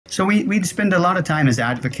So we spend a lot of time as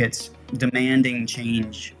advocates demanding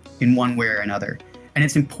change in one way or another. And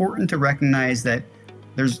it's important to recognize that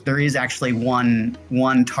there is actually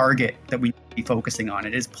one target that we need to be focusing on.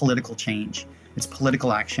 It is political change. It's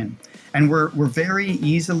political action. And we're very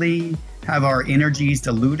easily have our energies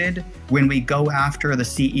diluted when we go after the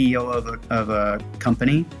CEO of a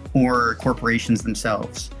company or corporations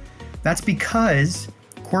themselves. That's because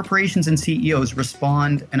corporations and CEOs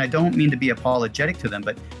respond, and I don't mean to be apologetic to them,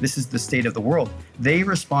 but this is the state of the world. They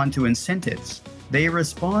respond to incentives. They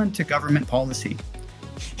respond to government policy.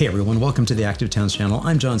 Hey everyone, welcome to the Active Towns channel.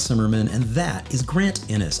 I'm John Simmerman, and that is Grant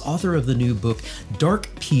Ennis, author of the new book, Dark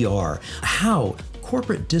PR, How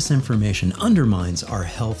Corporate Disinformation Undermines Our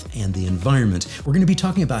Health and the Environment. We're going to be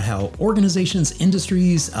talking about how organizations,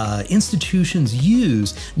 industries, institutions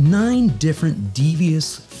use 9 different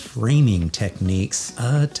devious framing techniques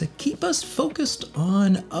to keep us focused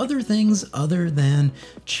on other things other than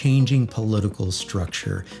changing political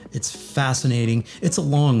structure. It's fascinating. It's a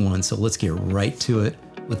long one, so let's get right to it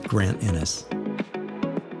with Grant Ennis.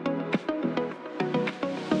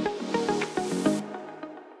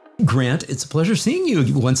 Grant, it's a pleasure seeing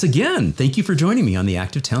you once again. Thank you for joining me on the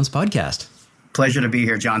Active Towns podcast. Pleasure to be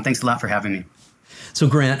here, John. Thanks a lot for having me. So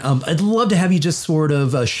Grant, I'd love to have you just sort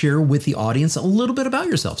of share with the audience a little bit about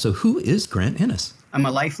yourself. So who is Grant Ennis? I'm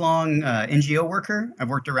a lifelong NGO worker. I've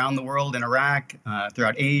worked around the world in Iraq,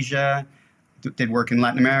 throughout Asia, did work in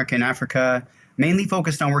Latin America and Africa, mainly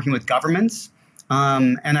focused on working with governments.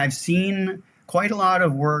 And I've seen quite a lot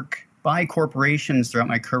of work by corporations throughout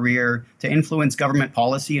my career to influence government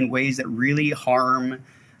policy in ways that really harm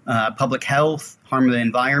public health, harm the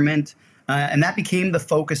environment. And that became the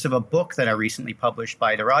focus of a book that I recently published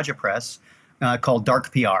by the Raja Press called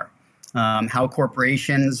Dark PR, how corporate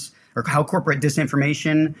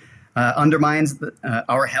disinformation undermines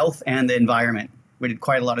our health and the environment. We did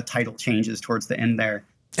quite a lot of title changes towards the end there.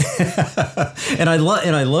 And I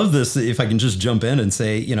love this. If I can just jump in and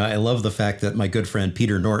say, I love the fact that my good friend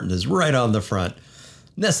Peter Norton is right on the front.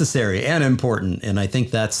 Necessary and important. And I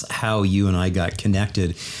think that's how you and I got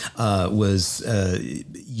connected, was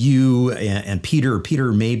you and Peter.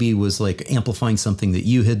 Peter maybe was like amplifying something that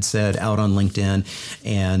you had said out on LinkedIn,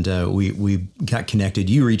 and we got connected.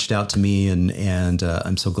 You reached out to me, and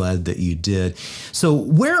I'm so glad that you did. So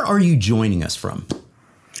where are you joining us from?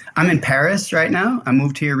 I'm in Paris right now. I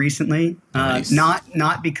moved here recently, Nice.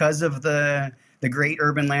 Not because of the great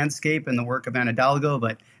urban landscape and the work of Anne Hidalgo,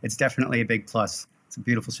 but it's definitely a big plus. It's a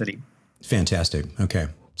beautiful city. Fantastic. Okay.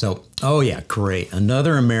 So, oh yeah, great.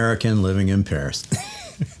 Another American living in Paris.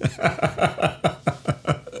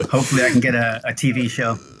 Hopefully I can get a TV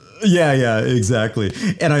show. Yeah, exactly.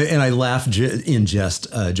 And I laugh in jest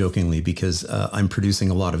jokingly because I'm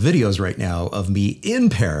producing a lot of videos right now of me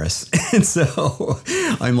in Paris. And so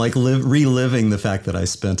I'm like reliving the fact that I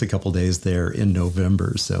spent a couple days there in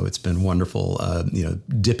November. So it's been wonderful,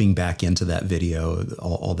 dipping back into that video,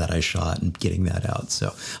 all that I shot and getting that out.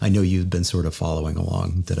 So I know you've been sort of following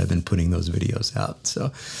along that I've been putting those videos out.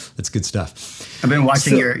 So that's good stuff. I've been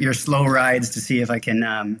watching your slow rides to see if I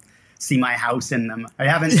can see my house in them. I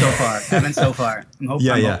haven't so far. I'm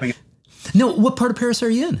hoping. No, what part of Paris are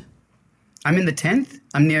you in? I'm in the 10th.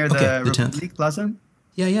 I'm near the 10th. Republique Plaza.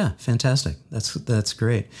 Yeah. Fantastic. That's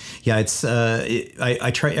great. Yeah, it's I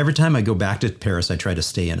try every time I go back to Paris, I try to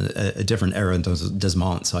stay in a different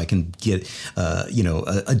arrondissement so I can get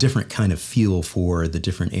a different kind of feel for the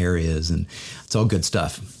different areas, and it's all good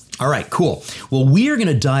stuff. All right, cool. Well, we are going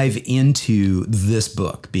to dive into this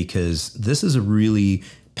book because this is a really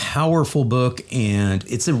powerful book, and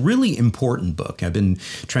it's a really important book. I've been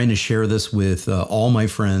trying to share this with all my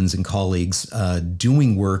friends and colleagues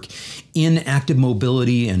doing work in active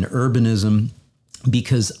mobility and urbanism,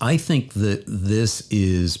 because I think that this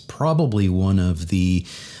is probably one of the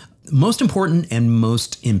most important and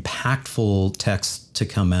most impactful texts to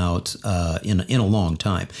come out in a long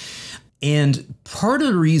time. And part of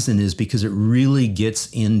the reason is because it really gets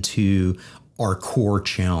into our core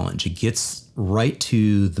challenge. It gets right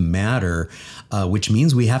to the matter, which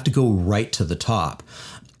means we have to go right to the top.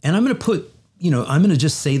 And I'm going to put, I'm going to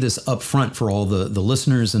just say this up front for all the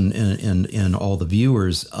listeners and all the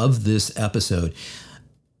viewers of this episode.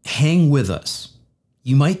 Hang with us.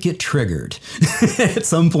 You might get triggered at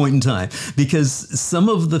some point in time, because some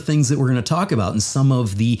of the things that we're going to talk about and some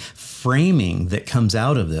of the framing that comes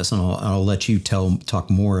out of this, and I'll let you talk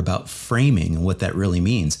more about framing and what that really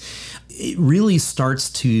means. It really starts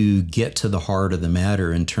to get to the heart of the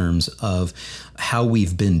matter in terms of how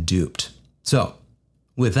we've been duped. So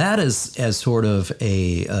with that as sort of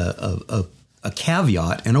a a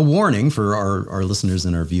caveat and a warning for our listeners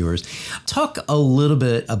and our viewers. Talk a little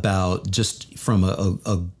bit about, just from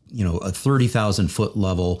a 30,000 foot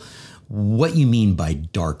level, what you mean by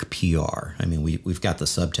dark PR. I mean, we've got the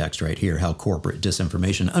subtext right here, how corporate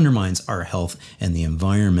disinformation undermines our health and the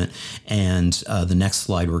environment. And the next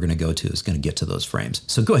slide we're going to go to is going to get to those frames.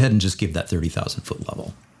 So go ahead and just give that 30,000 foot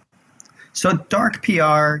level. So dark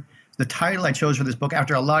PR, the title I chose for this book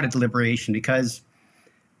after a lot of deliberation, because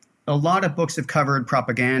a lot of books have covered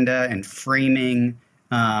propaganda and framing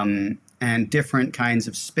and different kinds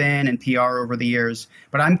of spin and PR over the years.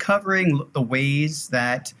 But I'm covering the ways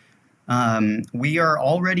that we are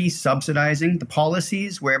already subsidizing the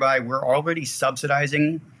policies whereby we're already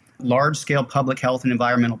subsidizing large-scale public health and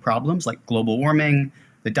environmental problems like global warming,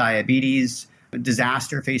 the diabetes,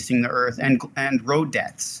 disaster facing the earth, and road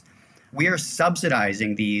deaths. We are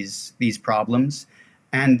subsidizing these problems,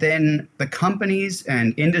 and then the companies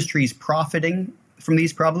and industries profiting from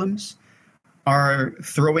these problems are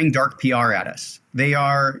throwing dark PR at us. They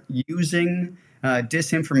are using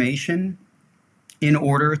disinformation in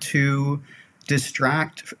order to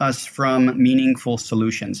distract us from meaningful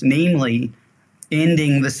solutions, namely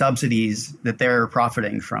ending the subsidies that they're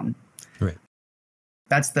profiting from. Right.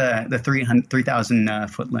 That's the 3,000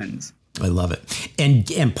 foot lens. I love it.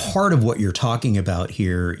 And part of what you're talking about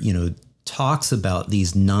here, talks about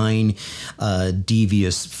these 9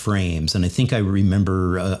 devious frames. And I think I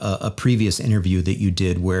remember a previous interview that you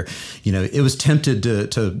did where, it was tempted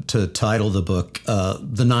to title the book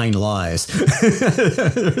The 9 Lies.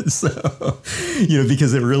 So,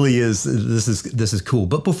 because it really is, this is cool.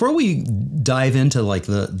 But before we dive into like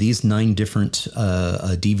these 9 different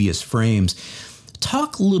devious frames,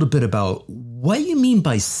 talk a little bit about what you mean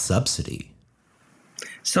by subsidy.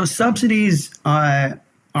 So subsidies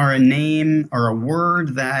are a name or a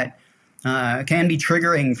word that can be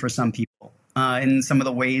triggering for some people in some of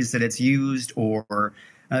the ways that it's used or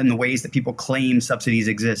in the ways that people claim subsidies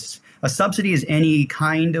exist. A subsidy is any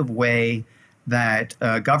kind of way that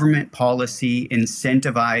government policy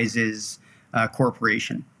incentivizes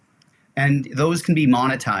corporation. And those can be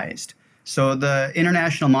monetized. So the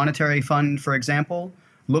International Monetary Fund, for example,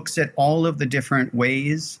 looks at all of the different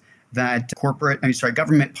ways that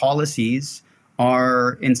government policies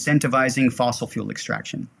are incentivizing fossil fuel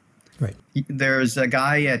extraction. Right. There's a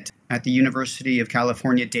guy at the University of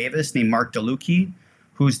California, Davis, named Mark DeLucchi,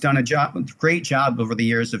 who's done a great job over the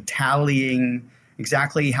years of tallying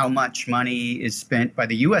exactly how much money is spent by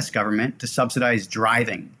the U.S. government to subsidize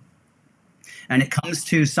driving. And it comes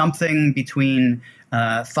to something between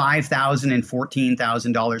 $5,000 and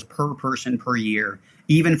 $14,000 per person per year,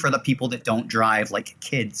 even for the people that don't drive, like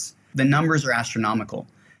kids. The numbers are astronomical.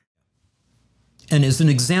 And as an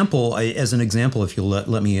example, if you'll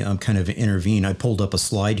let me kind of intervene, I pulled up a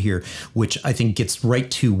slide here, which I think gets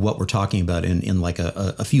right to what we're talking about in like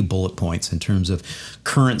a few bullet points in terms of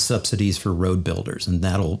current subsidies for road builders. And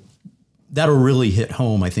that'll really hit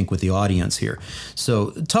home, I think, with the audience here.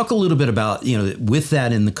 So talk a little bit about, with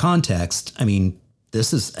that in the context, I mean,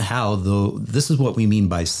 this is what we mean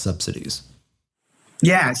by subsidies.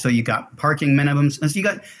 Yeah. So you got parking minimums. And so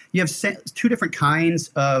you have 2 different kinds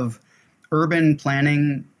of urban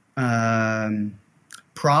planning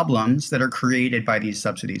problems that are created by these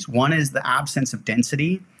subsidies. One is the absence of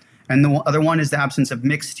density, and the other one is the absence of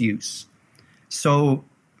mixed use. So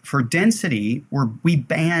for density, we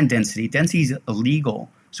ban density. Density is illegal,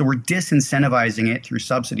 so we're disincentivizing it through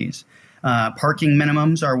subsidies. Parking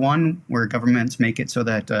minimums are one where governments make it so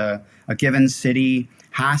that a given city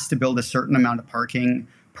has to build a certain amount of parking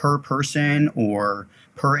per person or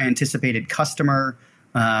per anticipated customer.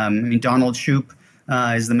 Donald Shoup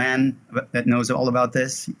is the man that knows all about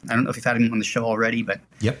this. I don't know if you've had him on the show already, but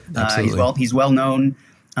yep, absolutely. He's well known.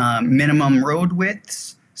 Minimum road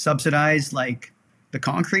widths subsidized like the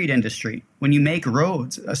concrete industry. When you make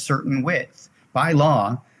roads a certain width by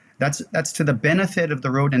law, that's to the benefit of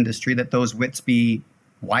the road industry that those widths be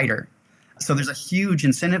wider. So there's a huge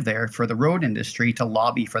incentive there for the road industry to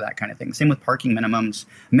lobby for that kind of thing. Same with parking minimums,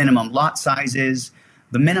 minimum lot sizes,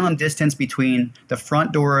 the minimum distance between the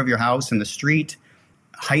front door of your house and the street,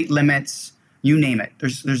 height limits, you name it.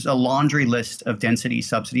 There's a laundry list of density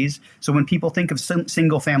subsidies. So when people think of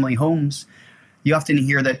single family homes, you often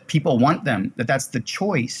hear that people want them, that's the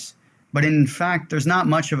choice. But in fact, there's not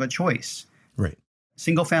much of a choice. Right.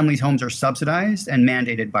 Single family homes are subsidized and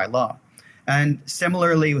mandated by law. And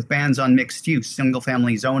similarly with bans on mixed use, single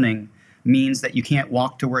family zoning means that you can't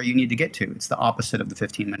walk to where you need to get to. It's the opposite of the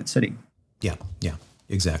 15-minute city. Yeah.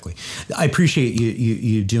 Exactly. I appreciate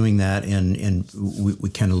you doing that, and we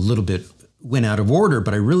kind of a little bit went out of order,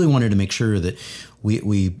 but I really wanted to make sure that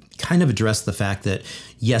we kind of address the fact that,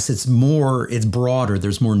 yes, it's broader,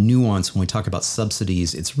 there's more nuance when we talk about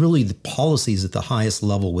subsidies. It's really the policies at the highest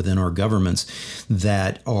level within our governments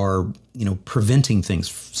that are, preventing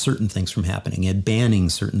certain things from happening, and banning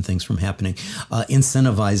certain things from happening,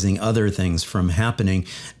 incentivizing other things from happening,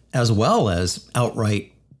 as well as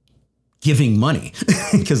outright giving money,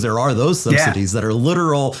 because there are those subsidies that are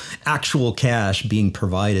literal, actual cash being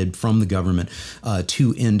provided from the government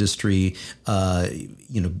to industry,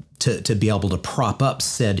 to be able to prop up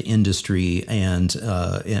said industry and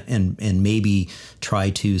maybe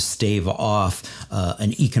try to stave off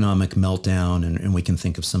an economic meltdown. And we can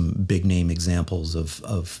think of some big name examples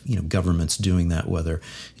of governments doing that, whether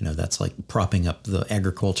that's like propping up the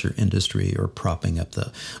agriculture industry or propping up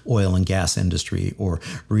the oil and gas industry or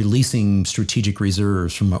releasing strategic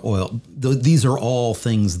reserves from oil. These are all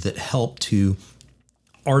things that help to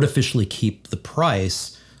artificially keep the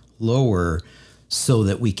price lower so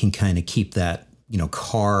that we can kind of keep that,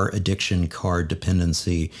 car addiction, car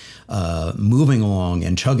dependency moving along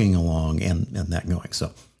and chugging along and that going.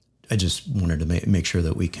 So I just wanted to make sure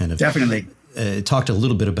that we kind of definitely talked a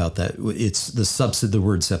little bit about that. It's the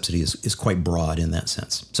word subsidy is quite broad in that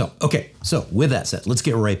sense. So, okay. So with that said, let's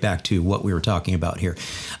get right back to what we were talking about here.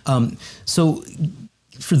 So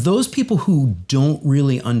for those people who don't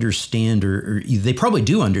really understand, or they probably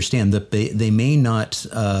do understand that they may not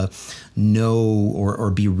know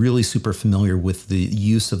or be really super familiar with the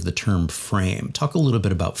use of the term frame. Talk a little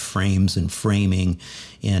bit about frames and framing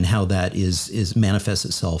and how that is manifests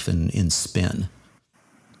itself in spin.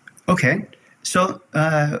 Okay. So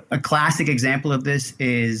a classic example of this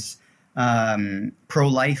is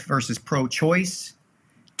pro-life versus pro-choice,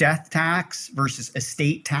 death tax versus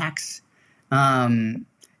estate tax.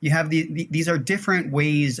 You have these are different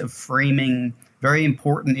ways of framing very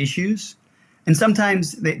important issues. And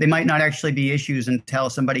sometimes they might not actually be issues until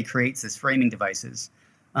somebody creates this framing devices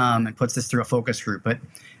and puts this through a focus group. But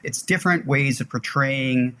it's different ways of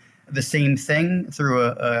portraying the same thing through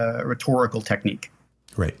a rhetorical technique.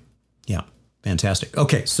 Right. Yeah. Fantastic.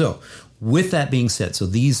 Okay. So with that being said, so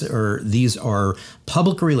these are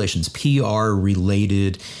public relations, PR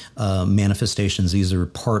related manifestations. These are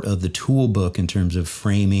part of the tool book in terms of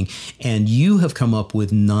framing. And you have come up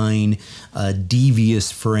with 9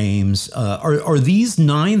 devious frames. Are these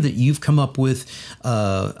 9 that you've come up with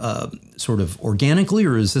sort of organically,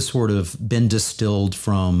 or is this sort of been distilled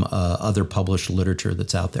from other published literature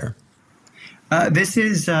that's out there? This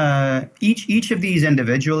is each of these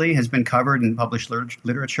individually has been covered in published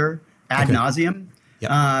literature ad nauseum.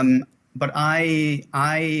 Yep. But I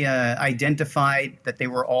identified that they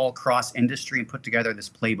were all cross industry and put together this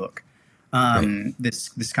playbook,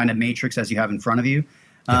 this kind of matrix as you have in front of you.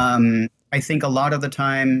 Yep. I think a lot of the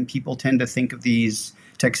time people tend to think of these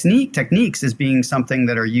techniques as being something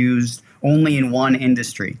that are used only in one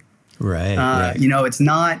industry. Right.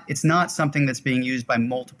 It's not something that's being used by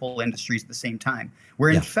multiple industries at the same time, where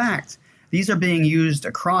in fact, these are being used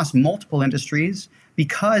across multiple industries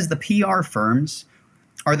because the PR firms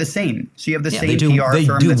are the same. So you have the same PR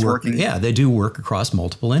firm that's working. Yeah, they do work across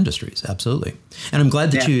multiple industries. Absolutely. And I'm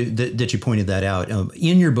glad that you pointed that out.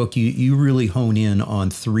 In your book, you really hone in on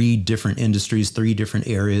 3 different industries, 3 different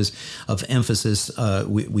areas of emphasis.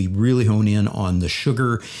 We really hone in on the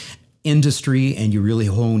sugar industry, and you really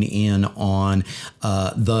hone in on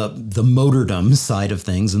the motordom side of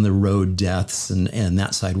things and the road deaths and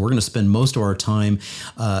that side. We're going to spend most of our time,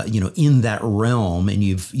 in that realm, and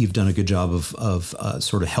you've done a good job of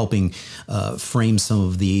sort of helping frame some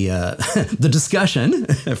of the the discussion,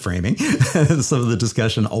 framing some of the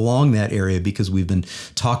discussion along that area, because we've been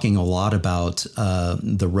talking a lot about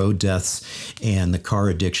the road deaths and the car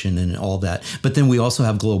addiction and all that. But then we also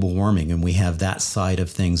have global warming, and we have that side of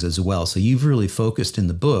things as well. So you've really focused in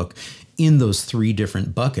the book in those 3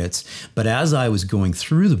 different buckets. But as I was going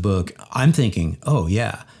through the book, I'm thinking, oh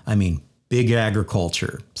yeah, I mean, big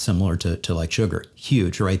agriculture, similar to like sugar,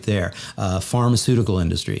 huge right there. Pharmaceutical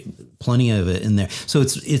industry, plenty of it in there. So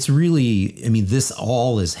it's really, I mean, this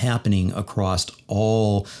all is happening across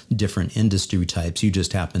all different industry types. You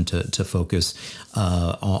just happen to focus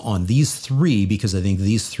on these 3 because I think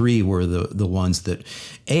these 3 were the ones that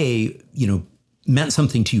meant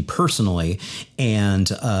something to you personally, and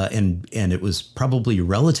it was probably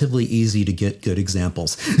relatively easy to get good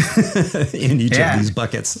examples in each of these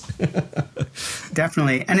buckets.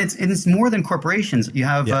 Definitely, and it's more than corporations. You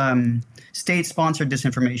have state-sponsored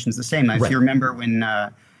disinformation is the same. If you remember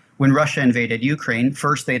when Russia invaded Ukraine,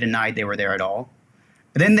 first they denied they were there at all.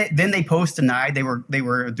 Then they post-denied they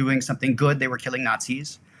were doing something good. They were killing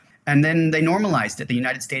Nazis, and then they normalized it. The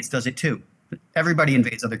United States does it too. Everybody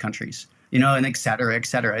invades other countries, and et cetera, et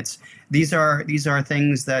cetera. These are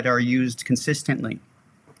things that are used consistently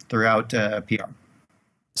throughout PR.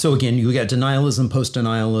 So again, you got denialism,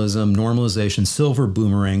 post-denialism, normalization, silver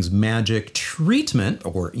boomerangs, magic, treatment,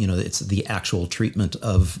 or it's the actual treatment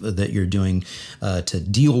of that you're doing to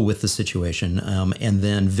deal with the situation, and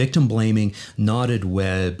then victim blaming, knotted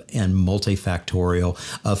web, and multifactorial.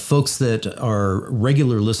 Folks that are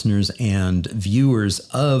regular listeners and viewers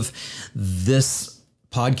of this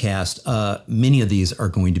podcast, many of these are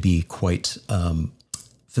going to be quite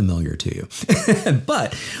familiar to you.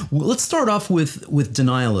 But let's start off with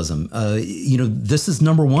denialism. This is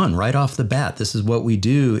number one right off the bat. This is what we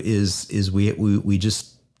do is we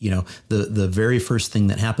just, the very first thing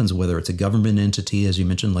that happens, whether it's a government entity, as you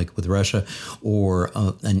mentioned, like with Russia, or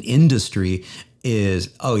an industry, is,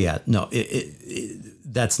 oh yeah, no,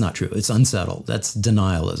 that's not true. It's unsettled. That's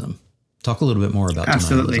denialism. Talk a little bit more about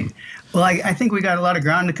Absolutely. denialism. Well, I think we got a lot of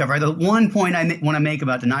ground to cover. The one point I want to make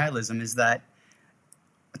about denialism is that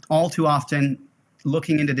all too often,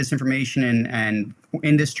 looking into disinformation and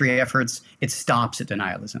industry efforts, it stops at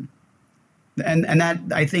denialism, and that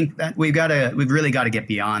I think that we've really got to get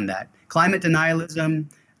beyond that. Climate denialism,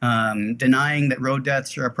 denying that road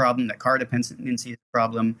deaths are a problem, that car dependency is a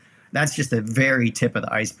problem. That's just the very tip of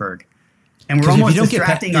the iceberg, and we're almost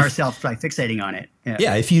distracting ourselves by fixating on it.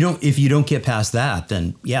 Yeah, if you don't get past that,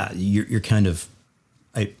 then yeah, you're kind of,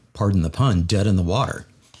 pardon the pun, dead in the water.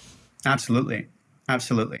 Absolutely.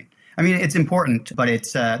 Absolutely. I mean, it's important, but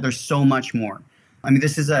it's there's so much more. I mean,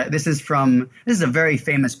 this is a very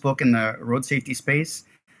famous book in the road safety space.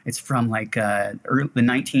 It's from like the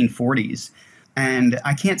 1940s, and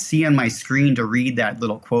I can't see on my screen to read that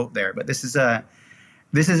little quote there. But this is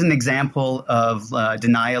an example of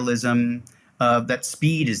denialism, that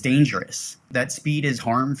speed is dangerous, that speed is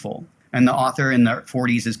harmful, and the author in the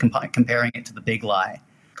 40s is comparing it to the big lie,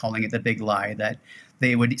 calling it the big lie, that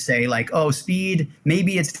they would say like, oh, speed,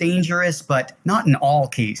 maybe it's dangerous, but not in all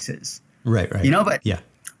cases. Right. But yeah,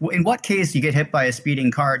 in what case you get hit by a speeding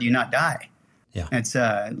car, do you not die? Yeah. It's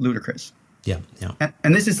ludicrous. Yeah.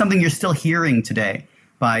 And this is something you're still hearing today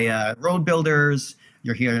by road builders.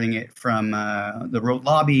 You're hearing it from the road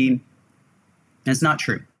lobby. And it's not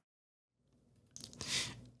true.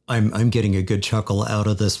 I'm getting a good chuckle out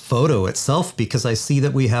of this photo itself because I see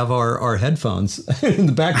that we have our headphones in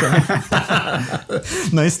the background.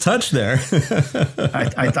 Nice touch there.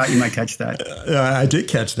 I thought you might catch that. I did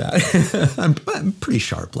catch that. I'm pretty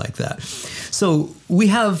sharp like that. So we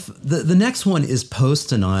have the next one is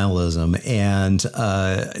post-denialism, and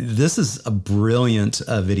this is a brilliant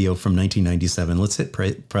video from 1997.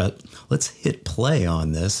 Let's hit play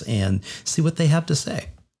on this and see what they have to say.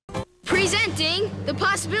 Presenting the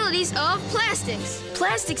possibilities of plastics.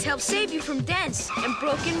 Plastics help save you from dents and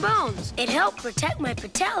broken bones. It helped protect my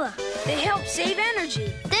patella. They help save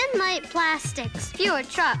energy. Thin light plastics, fewer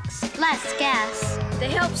trucks, less gas. They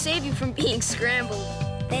help save you from being scrambled.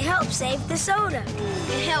 They help save the soda.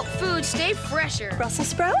 They help food stay fresher. Brussels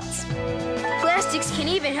sprouts? Plastics can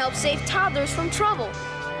even help save toddlers from trouble.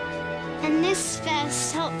 And this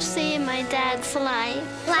vest helps save my dad's life.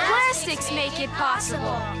 Plastics make it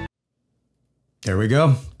possible. There we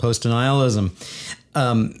go. Post-denialism.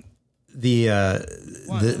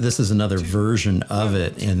 This is another version of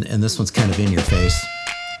it, and this one's kind of in your face.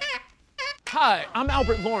 Hi, I'm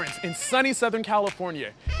Albert Lawrence in sunny Southern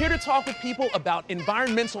California, here to talk with people about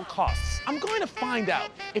environmental costs. I'm going to find out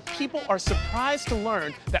if people are surprised to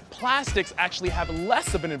learn that plastics actually have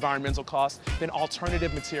less of an environmental cost than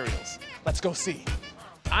alternative materials. Let's go see.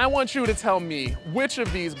 I want you to tell me which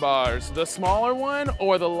of these bars, the smaller one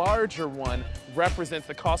or the larger one, represents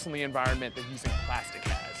the cost on the environment that using plastic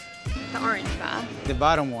has. The orange bar. The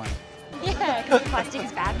bottom one. Yeah, because plastic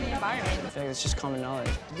is bad for the environment. I think it's just common knowledge.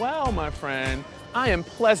 Well, my friend, I am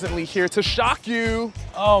pleasantly here to shock you.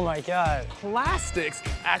 Oh my God. Plastics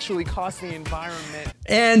actually cost the environment.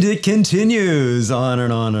 And it continues on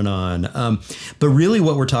and on and on. But really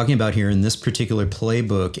what we're talking about here in this particular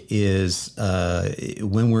playbook is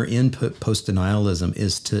when we're in post-denialism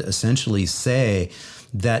is to essentially say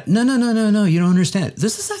that, no, you don't understand.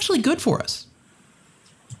 This is actually good for us.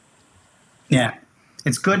 Yeah,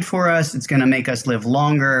 it's good for us. It's going to make us live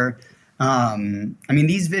longer. I mean,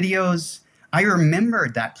 these videos, I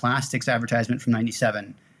remembered that plastics advertisement from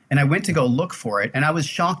 97, and I went to go look for it, and I was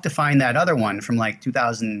shocked to find that other one from like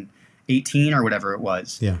 2018 or whatever it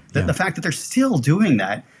was. Yeah. The fact that they're still doing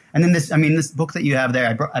that. And then this book that you have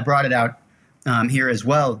there, I brought it out here as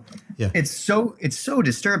well. Yeah. It's so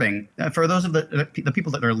disturbing. For those of the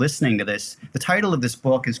people that are listening to this, the title of this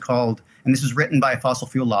book is called, and this was written by a fossil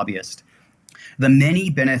fuel lobbyist, The Many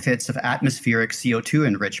Benefits of Atmospheric CO2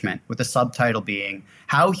 Enrichment, with the subtitle being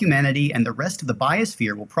How Humanity and the Rest of the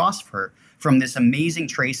Biosphere Will Prosper from This Amazing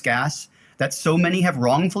Trace Gas That So Many Have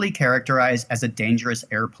Wrongfully Characterized as a Dangerous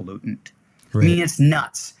Air Pollutant. Right. I mean, it's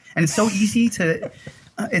nuts. And it's so easy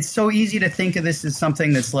to think of this as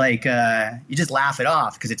something that's like, you just laugh it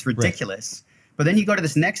off because it's ridiculous. Right. But then you go to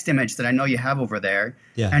this next image that I know you have over there,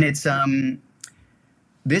 and it's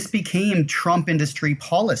this became Trump industry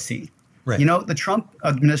policy. Right. You know, the Trump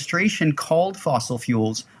administration called fossil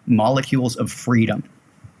fuels molecules of freedom.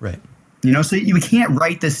 Right. You know, so we can't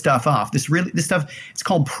write this stuff off. This stuff, it's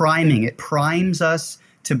called priming. It primes us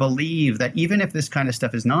to believe that even if this kind of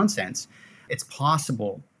stuff is nonsense, it's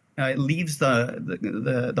possible. It leaves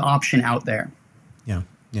the option out there. Yeah,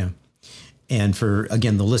 yeah. And for,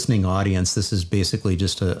 again, the listening audience, this is basically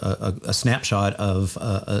just a snapshot of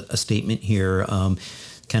a statement here,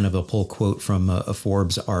 kind of a pull quote from a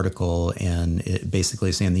Forbes article, and it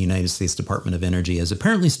basically saying the United States Department of Energy has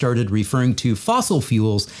apparently started referring to fossil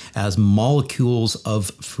fuels as molecules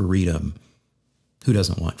of freedom. Who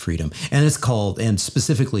doesn't want freedom? And it's called, and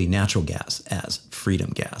specifically natural gas, as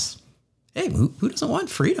freedom gas. Hey, who doesn't want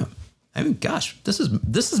freedom? I mean, gosh, this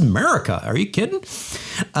is America. Are you kidding?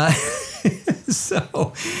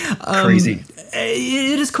 Crazy.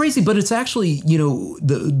 It is crazy, but it's actually, you know,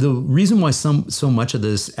 the reason why so much of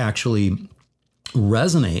this actually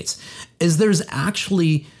resonates is there's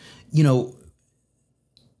actually, you know,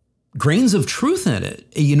 grains of truth in it,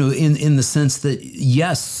 you know, in the sense that,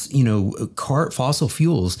 yes, you know, fossil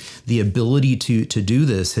fuels, the ability to do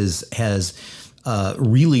this has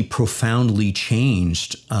really profoundly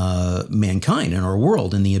changed mankind and our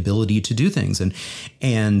world and the ability to do things, and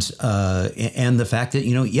the fact that,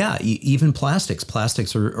 you know, even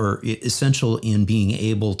plastics are essential in being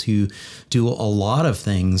able to do a lot of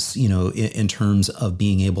things, you know, in terms of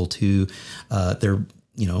being able to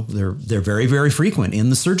they're very, very frequent in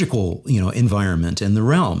the surgical, you know, environment and the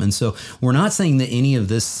realm. And so we're not saying that any of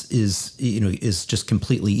this is just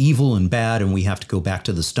completely evil and bad and we have to go back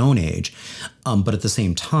to the Stone Age. But at the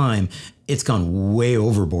same time, it's gone way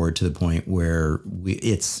overboard to the point where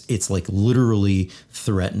it's like literally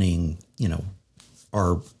threatening, you know,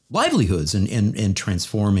 our livelihoods and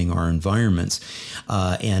transforming our environments.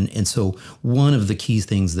 And so one of the key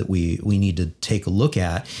things that we need to take a look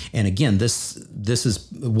at, and again, this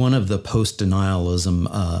is one of the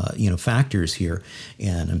post-denialism factors here.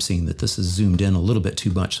 And I'm seeing that this is zoomed in a little bit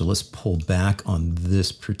too much. So let's pull back on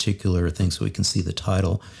this particular thing so we can see the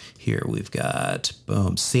title here. We've got,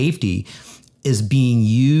 boom, safety is being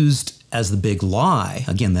used as the big lie,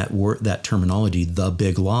 again, that word, that terminology, the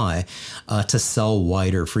big lie, to sell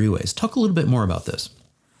wider freeways. Talk a little bit more about this.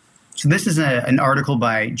 So this is an article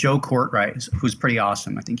by Joe Courtwright, who's pretty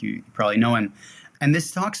awesome. I think you probably know him. And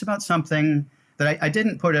this talks about something that I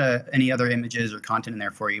didn't put any other images or content in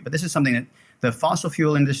there for you, but this is something that the fossil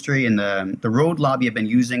fuel industry and the road lobby have been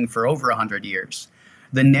using for over 100 years.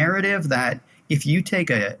 The narrative that if you take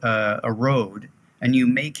a road and you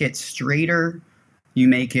make it straighter, you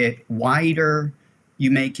make it wider, you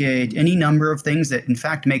make it any number of things that in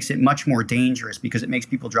fact makes it much more dangerous because it makes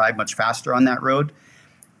people drive much faster on that road,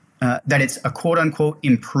 that it's a quote unquote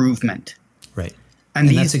improvement. Right. And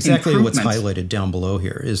that's exactly what's highlighted down below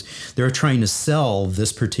here is they're trying to sell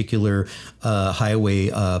this particular highway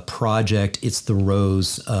project. It's the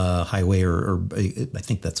Rose Highway, or I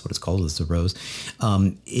think that's what it's called, is the Rose,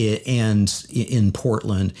 and in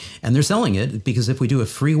Portland. And they're selling it because if we do a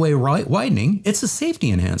freeway widening, it's a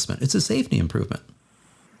safety enhancement. It's a safety improvement.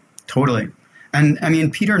 Totally. And I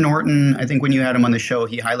mean, Peter Norton, I think when you had him on the show,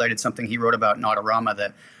 he highlighted something he wrote about in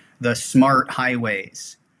Autorama, the smart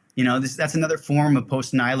highways. You know, that's another form of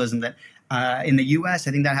post-nihilism that in the U.S.,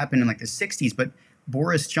 I think that happened in like the 60s. But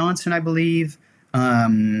Boris Johnson, I believe,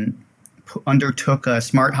 undertook a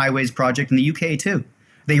smart highways project in the UK, too.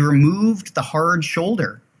 They removed the hard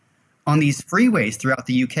shoulder on these freeways throughout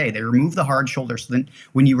the UK. They removed the hard shoulder so that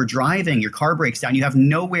when you were driving, your car breaks down, you have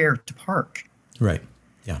nowhere to park. Right.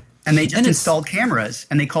 Yeah. And they just installed cameras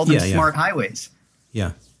and they called them smart highways.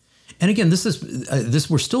 Yeah. And again, this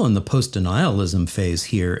we're still in the post-denialism phase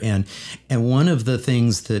here, and one of the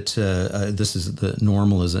things that this is the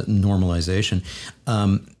normalization.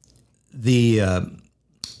 I'm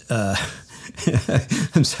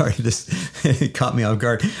sorry, this caught me off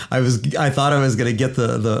guard. I thought I was going to get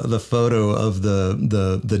the photo of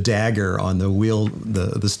the dagger on the wheel,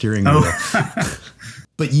 the steering wheel.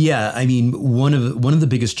 But yeah, I mean, one of the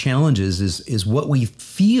biggest challenges is what we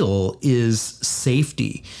feel is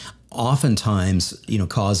safety. oftentimes,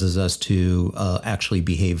 causes us to actually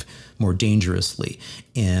behave more dangerously,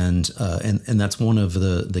 and that's one of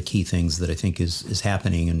the key things that I think is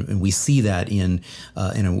happening, and we see that and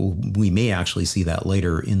we may actually see that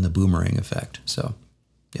later in the boomerang effect. So,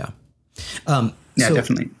 yeah,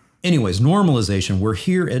 definitely. Anyways, normalization. We're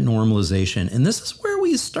here at normalization, and this is where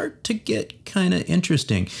we start to get kind of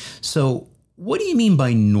interesting. So, what do you mean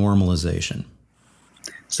by normalization?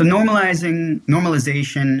 So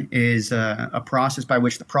normalization is a process by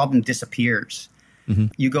which the problem disappears. Mm-hmm.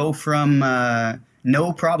 You go from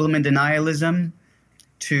no problem in denialism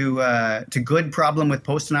to good problem with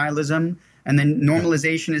post-denialism, and then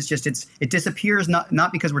normalization is just it disappears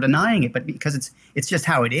not because we're denying it, but because it's just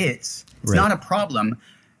how it is. It's not a problem.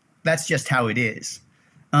 That's just how it is.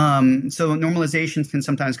 So normalization can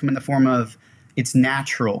sometimes come in the form of it's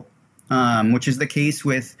natural. Which is the case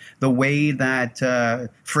with the way that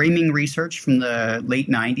framing research from the late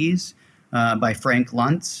 90s by Frank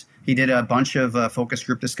Luntz. He did a bunch of focus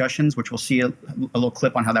group discussions, which we'll see a little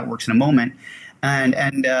clip on how that works in a moment. And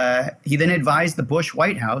he then advised the Bush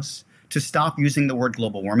White House to stop using the word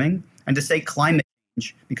global warming and to say climate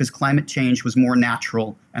change, because climate change was more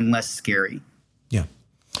natural and less scary. Yeah.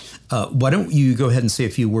 Why don't you go ahead and say a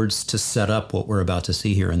few words to set up what we're about to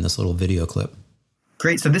see here in this little video clip?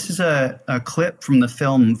 Great. So this is a clip from the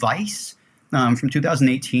film Vice from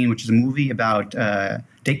 2018, which is a movie about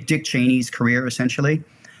Dick Cheney's career, essentially.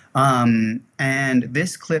 And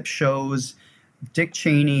this clip shows Dick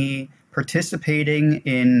Cheney participating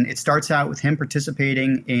in, it starts out with him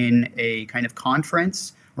participating in a kind of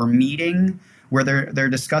conference or meeting where they're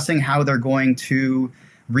discussing how they're going to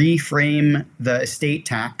reframe the estate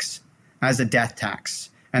tax as a death tax,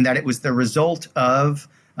 and that it was the result of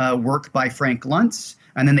work by Frank Luntz,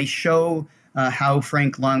 and then they show how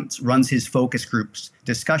Frank Luntz runs his focus groups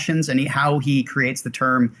discussions and how he creates the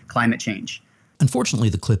term climate change. Unfortunately,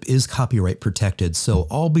 the clip is copyright protected, so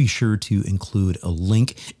I'll be sure to include a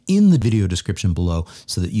link in the video description below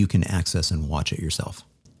so that you can access and watch it yourself.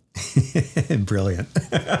 Brilliant.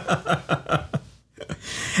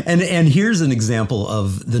 And here's an example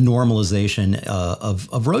of the normalization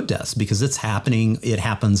of road deaths, because it's happening. It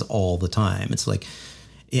happens all the time. It's like,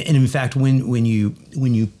 and in fact, when you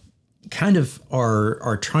kind of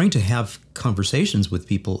are trying to have conversations with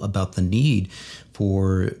people about the need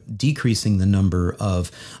for decreasing the number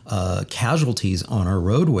of casualties on our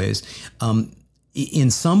roadways, in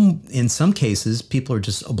some cases, people are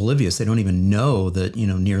just oblivious. They don't even know that,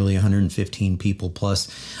 nearly 115 people plus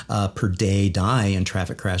per day die in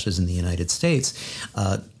traffic crashes in the United States,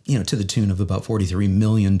 to the tune of about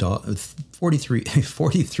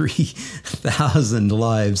 $43,000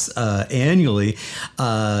 lives annually.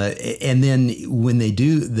 And then when they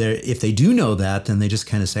do, if they do know that, then they just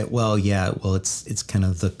kind of say, it's kind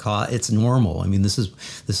of it's normal. I mean, this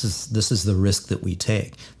is the risk that we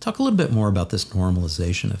take. Talk a little bit more about this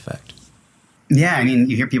normalization effect. Yeah, I mean,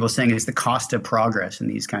 you hear people saying it's the cost of progress and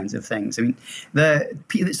these kinds of things. I mean,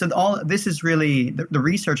 this is really the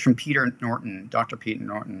research from Peter Norton, Dr. Peter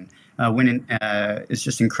Norton, is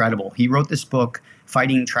just incredible. He wrote this book,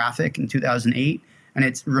 Fighting Traffic, in 2008, and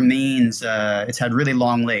it remains. It's had really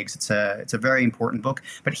long legs. It's a very important book.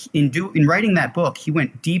 But in writing that book, he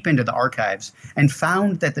went deep into the archives and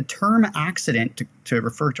found that the term accident to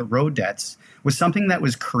refer to road deaths was something that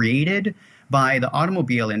was created by the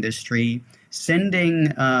automobile industry,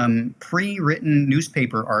 sending pre-written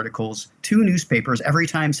newspaper articles to newspapers every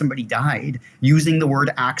time somebody died, using the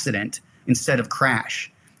word accident instead of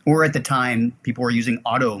crash. Or at the time, people were using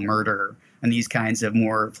auto murder and these kinds of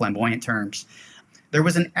more flamboyant terms. There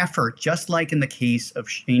was an effort, just like in the case of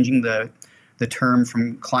changing the term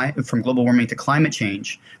from global warming to climate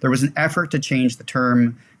change, there was an effort to change the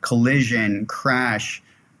term collision, crash,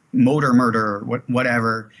 motor murder,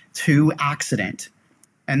 whatever, to accident.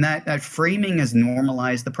 And that framing has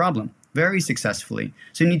normalized the problem very successfully.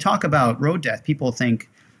 So when you talk about road death, people think,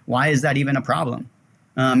 why is that even a problem?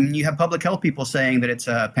 You have public health people saying that it's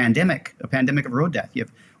a pandemic of road death. You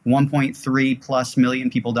have 1.3 plus million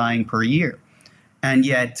people dying per year. And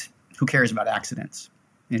yet, who cares about accidents?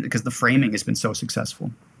 Because the framing has been so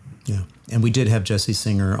successful. Yeah. And we did have Jessie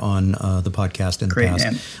Singer on the podcast in the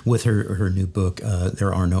past with her new book,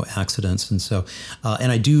 There Are No Accidents. And so,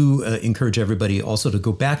 and I do encourage everybody also to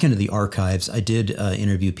go back into the archives. I did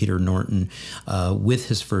interview Peter Norton with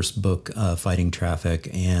his first book, Fighting Traffic.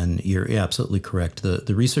 And you're absolutely correct.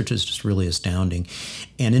 The research is just really astounding.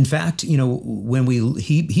 And in fact, when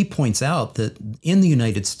he points out that in the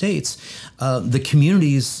United States, the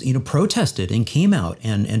communities, protested and came out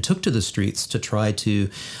and took to the streets to try to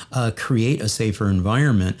create a safer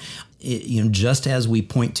environment. just as we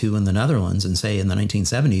point to in the Netherlands and say in the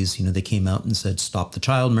 1970s, they came out and said, stop the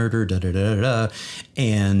child murder, da, da, da, da, da.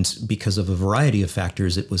 And because of a variety of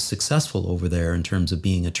factors, it was successful over there in terms of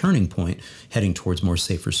being a turning point, heading towards more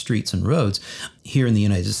safer streets and roads. Here in the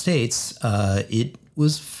United States, it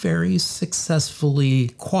was very successfully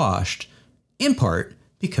quashed, in part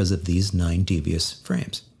because of these 9 devious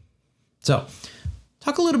frames. So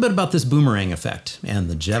talk a little bit about this boomerang effect and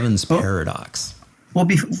the Jevons paradox. Well,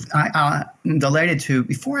 I'm delighted to.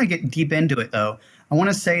 Before I get deep into it, though, I want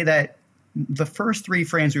to say that the first 3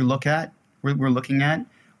 frames we're looking at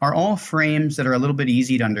are all frames that are a little bit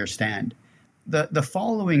easy to understand. The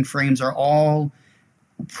following frames are all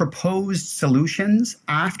proposed solutions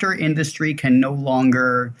after industry can no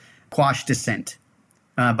longer quash dissent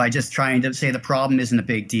by just trying to say the problem isn't a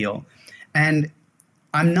big deal. And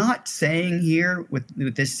I'm not saying here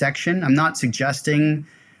with this section, I'm not suggesting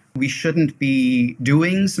we shouldn't be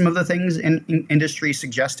doing some of the things in industry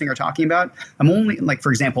suggesting or talking about. I'm only, like,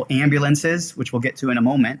 for example, ambulances, which we'll get to in a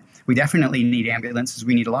moment. We definitely need ambulances.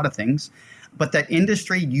 We need a lot of things. But that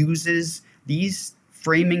industry uses these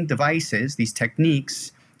framing devices, these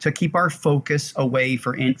techniques, to keep our focus away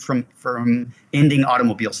from ending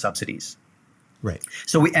automobile subsidies. Right.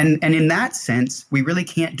 So and in that sense, we really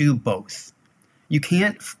can't do both. You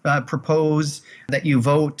can't propose that you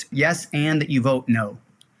vote yes and that you vote no.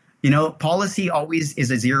 Policy always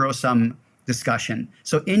is a zero-sum discussion.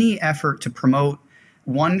 So any effort to promote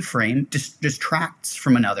one frame distracts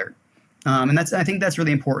from another. And I think that's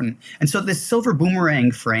really important. And so this silver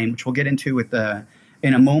boomerang frame, which we'll get into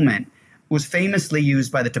in a moment, was famously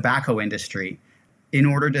used by the tobacco industry in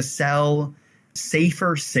order to sell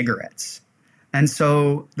safer cigarettes. And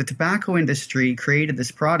so the tobacco industry created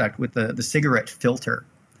this product with the cigarette filter.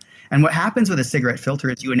 And what happens with a cigarette filter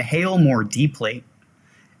is you inhale more deeply,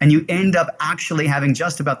 and you end up actually having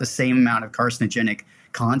just about the same amount of carcinogenic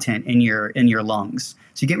content in your lungs.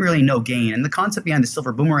 So you get really no gain. And the concept behind the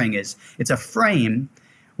silver boomerang is it's a frame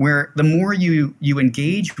where the more you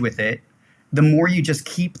engage with it, the more you just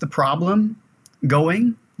keep the problem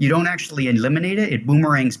going. You don't actually eliminate it. It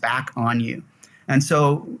boomerangs back on you. And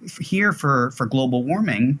so here for global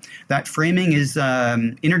warming, that framing is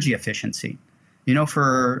energy efficiency.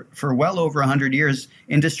 For well over 100 years,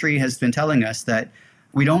 industry has been telling us that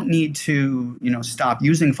we don't need to, stop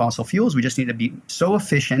using fossil fuels. We just need to be so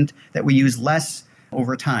efficient that we use less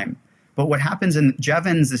over time. But what happens in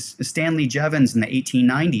Stanley Jevons in the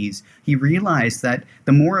 1890s, he realized that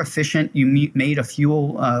the more efficient you made a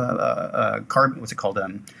fuel, a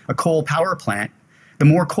coal power plant, the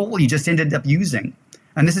more coal you just ended up using.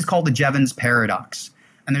 And this is called the Jevons paradox.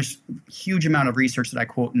 And there's a huge amount of research that I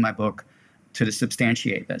quote in my book to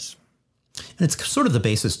substantiate this. And it's sort of the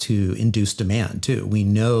basis to induce demand, too. We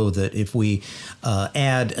know that if we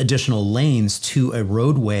add additional lanes to a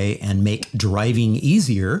roadway and make driving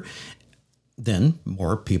easier, then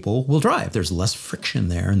more people will drive. There's less friction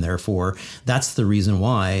there. And therefore, that's the reason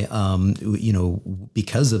why,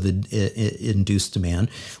 because of the induced demand,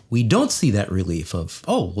 we don't see that relief of,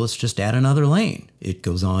 let's just add another lane. It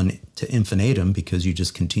goes on to infinitum because you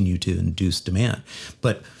just continue to induce demand.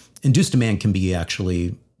 But induced demand can be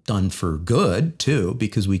actually done for good, too,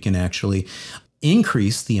 because we can actually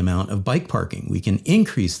increase the amount of bike parking. We can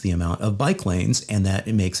increase the amount of bike lanes, and that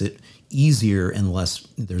it makes it easier and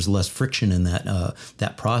there's less friction in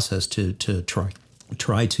that process to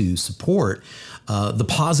try to support the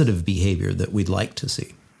positive behavior that we'd like to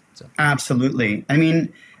see. So. Absolutely. I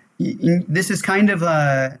mean, this is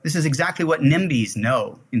exactly what NIMBYs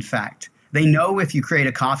know, in fact. They know if you create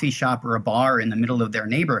a coffee shop or a bar in the middle of their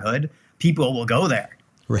neighborhood, people will go there.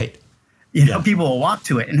 Right. People will walk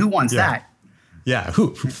to it. And who wants that? Yeah.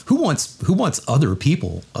 Who wants other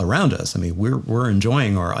people around us? I mean, we're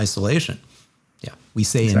enjoying our isolation. Yeah. We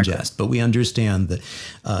say exactly. in jest, but we understand that,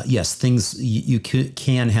 yes, things you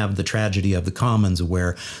can have the tragedy of the commons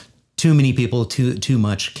where too many people, too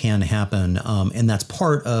much can happen. And that's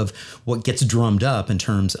part of what gets drummed up in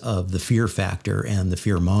terms of the fear factor and the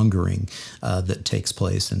fear mongering that takes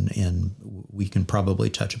place. And we can probably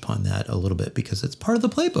touch upon that a little bit because it's part of the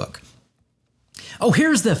playbook. Oh,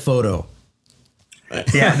 here's the photo.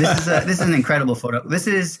 Yeah, this is an incredible photo. This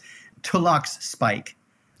is Tulloch's spike.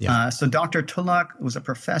 Yeah. So Dr. Tulloch was a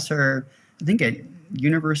professor, I think at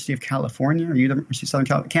University of California or University of Southern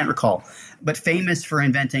California, can't recall, but famous for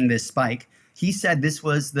inventing this spike. He said this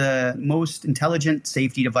was the most intelligent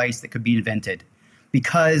safety device that could be invented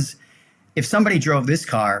because if somebody drove this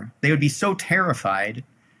car, they would be so terrified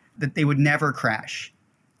that they would never crash.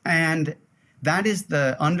 And that is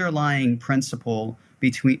the underlying principle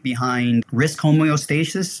behind risk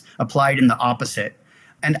homeostasis applied in the opposite.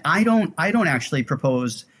 And I don't actually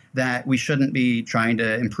propose that we shouldn't be trying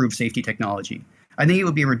to improve safety technology. I think it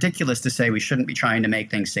would be ridiculous to say we shouldn't be trying to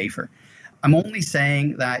make things safer. I'm only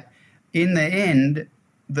saying that in the end,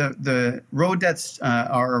 the road deaths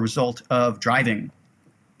are a result of driving.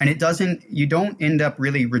 And you don't end up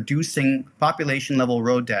really reducing population level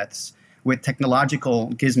road deaths with technological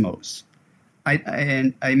gizmos.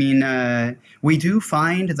 We do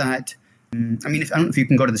find that, I don't know if you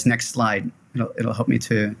can go to this next slide. It'll help me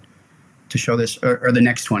to show this, or the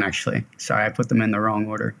next one, actually. Sorry, I put them in the wrong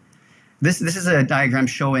order. This is a diagram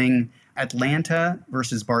showing Atlanta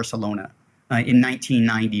versus Barcelona in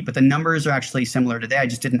 1990, but the numbers are actually similar today. I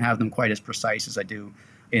just didn't have them quite as precise as I do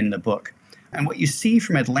in the book. And what you see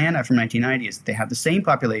from Atlanta from 1990 is that they have the same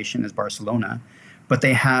population as Barcelona, but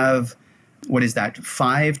they have,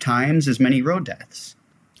 5 times as many road deaths.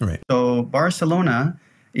 Right. So Barcelona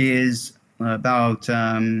is about,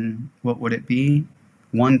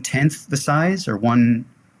 1/10 the size, or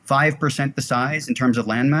 5% the size in terms of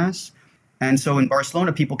landmass. And so in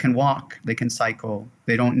Barcelona, people can walk, they can cycle,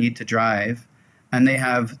 they don't need to drive, and they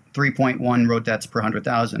have 3.1 road deaths per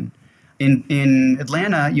 100,000. In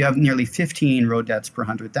Atlanta, you have nearly 15 road deaths per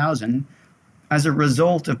 100,000 as a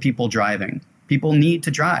result of people driving. People need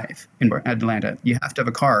to drive in Atlanta. You have to have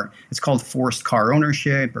a car. It's called forced car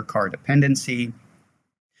ownership or car dependency.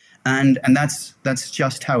 And that's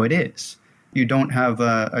just how it is. You don't have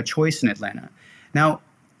a choice in Atlanta. Now,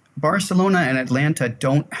 Barcelona and Atlanta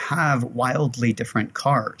don't have wildly different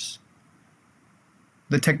cars.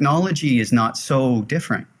 The technology is not so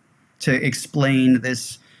different to explain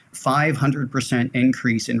this 500%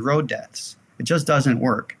 increase in road deaths. It just doesn't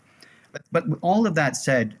work. But with all of that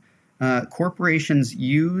said, corporations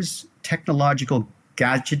use technological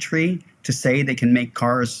gadgetry to say they can make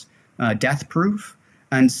cars death-proof,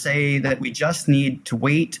 and say that we just need to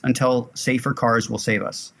wait until safer cars will save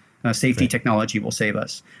us. Safety technology will save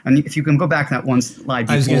us. And if you can go back that one slide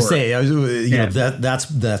before. I was going to say,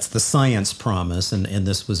 that's the science promise, and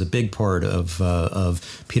this was a big part of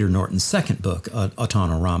Peter Norton's second book,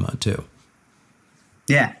 Autonorama, too.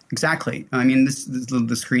 Yeah, exactly.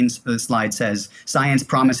 The slide says, science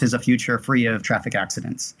promises a future free of traffic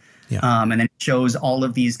accidents. Yeah. And then it shows all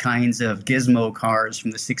of these kinds of gizmo cars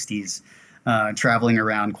from the 60s traveling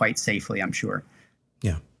around quite safely, I'm sure.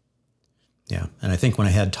 Yeah. Yeah. And I think when I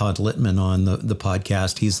had Todd Littman on the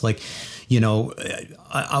podcast, he's like,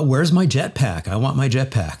 where's my jetpack? I want my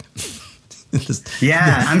jetpack.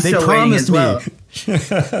 I'm still waiting as well.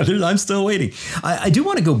 I'm still waiting. I do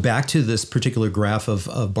want to go back to this particular graph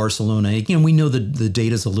of Barcelona. Again, we know that the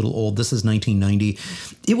data is a little old. This is 1990.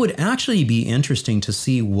 It would actually be interesting to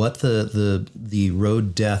see what the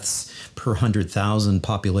road deaths per 100,000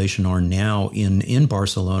 population are now in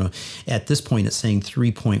Barcelona. At this point, it's saying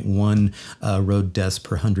 3.1 road deaths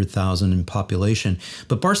per 100,000 in population.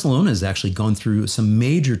 But Barcelona has actually gone through some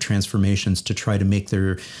major transformations to try to make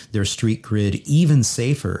their street grid even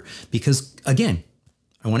safer. Because, again,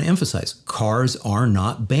 I want to emphasize, cars are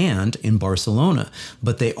not banned in Barcelona,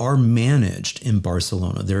 but they are managed in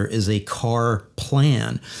Barcelona. There is a car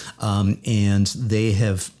plan, and they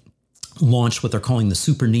have launched what they're calling the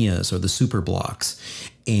super NIAs, or the super blocks.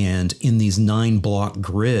 And in these 9-block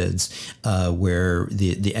grids, where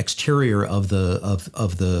the exterior of the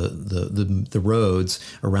roads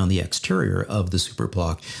around the exterior of the super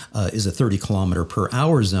block is a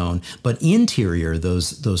 30-km/h zone, but interior,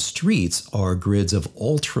 those streets are grids of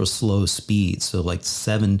ultra slow speeds, so like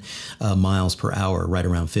 7 miles per hour, right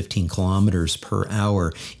around 15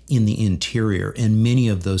 km/h in the interior. And many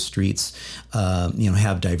of those streets,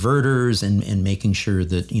 have diverters and making sure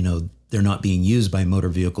that they're not being used by motor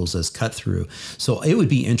vehicles as cut through. So it would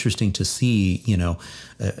be interesting to see,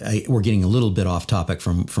 we're getting a little bit off topic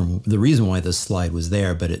from the reason why this slide was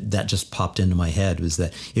there, but that just popped into my head, was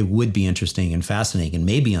that it would be interesting and fascinating and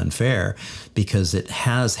maybe unfair, because it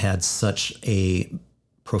has had such a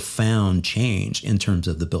profound change in terms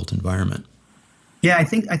of the built environment. Yeah, I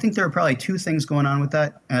think there are probably two things going on with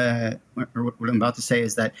that. What I'm about to say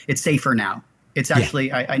is that it's safer now. It's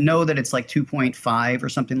actually, I know that it's like 2.5 or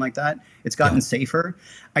something like that. It's gotten safer.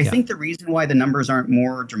 I think the reason why the numbers aren't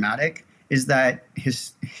more dramatic is that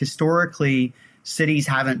historically, cities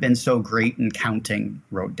haven't been so great in counting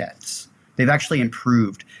road deaths. They've actually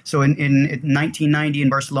improved. So in 1990 in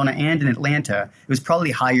Barcelona and in Atlanta, it was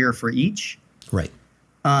probably higher for each. Right.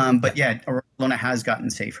 But Barcelona has gotten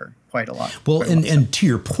safer quite a lot. Well, and to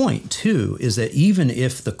your point too, is that even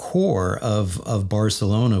if the core of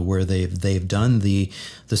Barcelona, where they've done the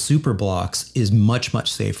super blocks, is much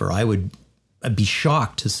safer, I would I'd be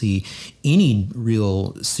shocked to see any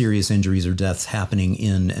real serious injuries or deaths happening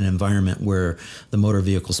in an environment where the motor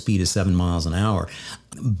vehicle speed is 7 miles an hour.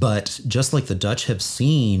 But just like the Dutch have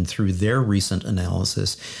seen through their recent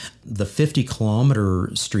analysis, the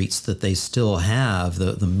 50-kilometer streets that they still have,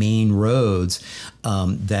 the main roads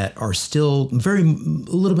that are still a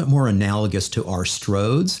little bit more analogous to our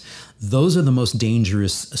stroads, those are the most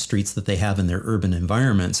dangerous streets that they have in their urban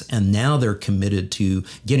environments. And now they're committed to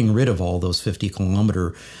getting rid of all those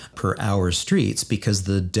 50-kilometer-per-hour streets because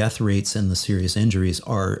the death rates and the serious injuries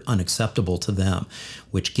are unacceptable to them,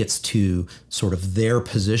 which gets to sort of their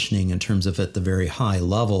positioning in terms of at the very high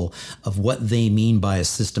level of what they mean by a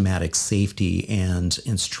systematic safety and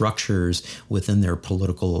structures within their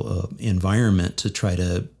political environment to try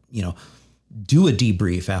to, do a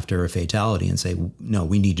debrief after a fatality and say, no,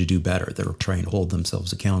 we need to do better. They're trying to hold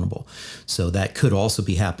themselves accountable. So that could also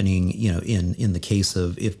be happening, in the case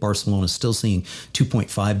of if Barcelona is still seeing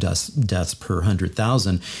 2.5 deaths per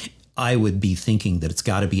 100,000, I would be thinking that it's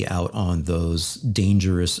got to be out on those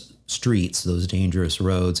dangerous streets, those dangerous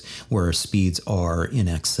roads where speeds are in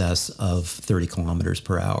excess of 30 kilometers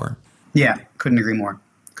per hour. Yeah, couldn't agree more.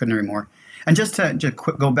 And just to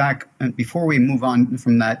go back before we move on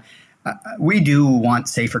from that, we do want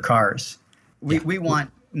safer cars. We want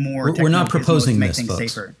more. We're not proposing to make this, things folks.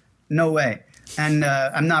 safer. No way. And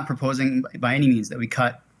I'm not proposing by any means that we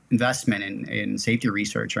cut investment in safety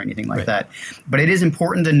research or anything like that. But it is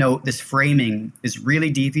important to note this framing is really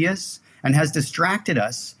devious and has distracted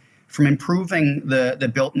us from improving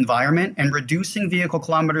the built environment and reducing vehicle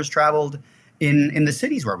kilometers traveled in the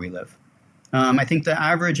cities where we live. I think the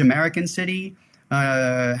average American city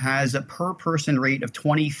has a per person rate of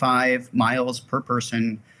 25 miles per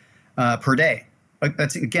person per day.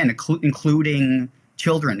 That's again including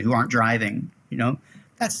children who aren't driving.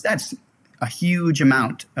 That's a huge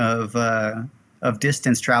amount of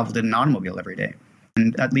distance traveled in an automobile every day,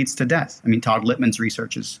 and that leads to death. I mean, Todd Littman's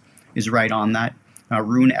research is right on that.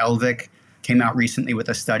 Rune Elvik came out recently with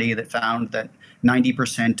a study that found that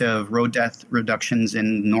 90% of road death reductions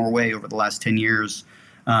in Norway over the last 10 years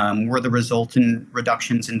were the resultant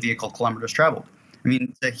reductions in vehicle kilometers traveled. I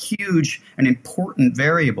mean, it's a huge and important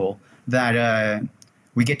variable that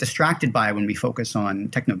we get distracted by when we focus on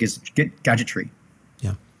gadgetry.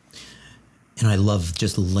 Yeah. And I love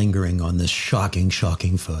just lingering on this shocking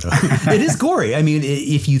photo. It is gory. I mean,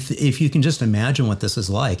 if you can just imagine what this is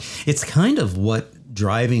like, it's kind of what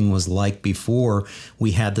driving was like before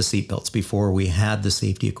we had the seatbelts, before we had the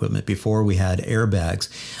safety equipment, before we had airbags.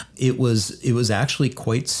 It was actually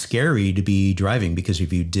quite scary to be driving because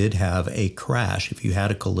if you did have a crash, if you had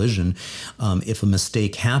a collision, if a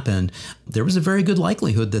mistake happened, there was a very good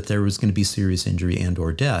likelihood that there was going to be serious injury and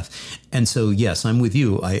or death. And so, yes, I'm with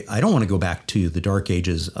you. I don't want to go back to the dark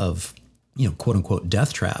ages of quote unquote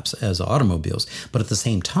death traps as automobiles. But at the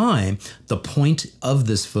same time, the point of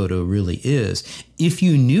this photo really is if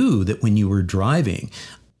you knew that when you were driving,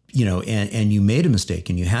 and you made a mistake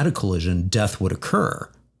and you had a collision, death would occur,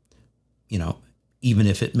 even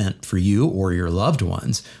if it meant for you or your loved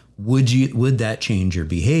ones, would that change your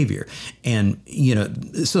behavior? And,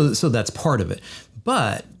 so that's part of it.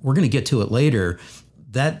 But we're going to get to it later.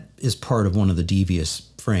 That is part of one of the devious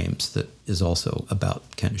frames that is also about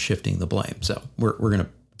kind of shifting the blame. So we're going to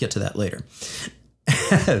get to that later.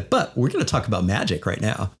 But we're going to talk about magic right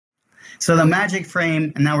now. So the magic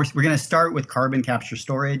frame, and now we're going to start with carbon capture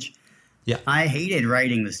storage. Yeah. I hated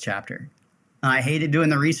writing this chapter. I hated doing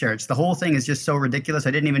the research. The whole thing is just so ridiculous.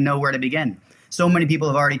 I didn't even know where to begin. So many people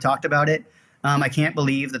have already talked about it. I can't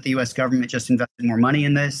believe that the U.S. government just invested more money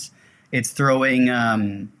in this. It's throwing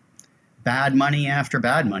bad money after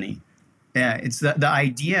bad money. Yeah, it's the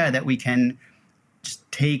idea that we can just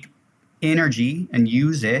take energy and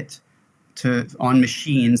use it on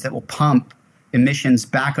machines that will pump emissions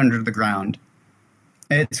back under the ground.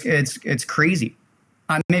 It's crazy.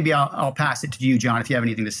 Maybe I'll pass it to you, John, if you have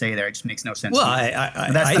anything to say there. It just makes no sense. Well,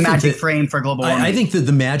 that's the magic frame for global warming. I think that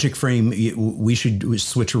the magic frame, we should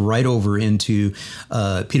switch right over into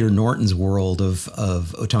Peter Norton's world of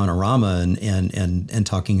Autonorama and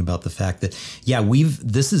talking about the fact that,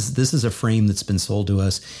 this is a frame that's been sold to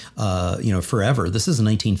us, forever. This is a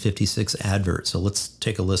 1956 advert. So let's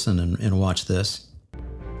take a listen and watch this.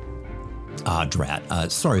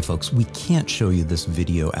 Drat. Sorry, folks, we can't show you this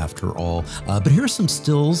video after all, but here are some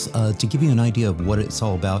stills to give you an idea of what it's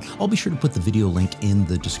all about. I'll be sure to put the video link in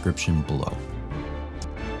the description below.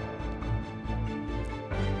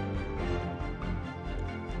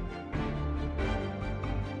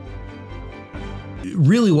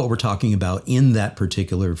 really what we're talking about in that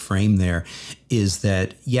particular frame there is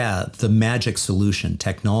that, yeah, the magic solution,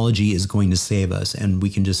 technology is going to save us, and we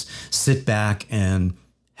can just sit back and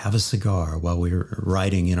have a cigar while we're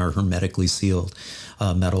riding in our hermetically sealed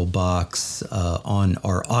metal box on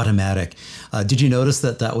our automatic. Did you notice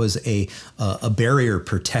that that was a barrier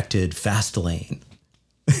protected fast lane?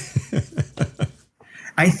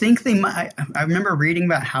 I think they might. I remember reading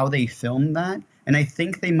about how they filmed that, and I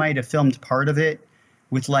think they might have filmed part of it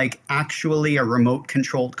with like actually a remote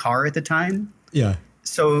controlled car at the time. Yeah.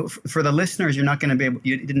 So for the listeners, you're not going to be able,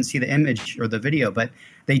 you didn't see the image or the video, but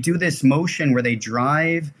they do this motion where they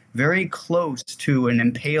drive very close to an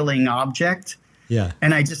impaling object. Yeah.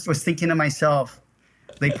 And I just was thinking to myself,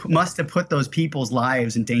 they must have put those people's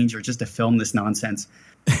lives in danger just to film this nonsense.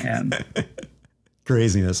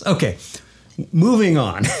 Craziness. Okay. Moving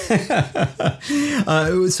on.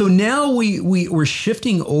 So now we're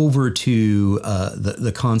shifting over to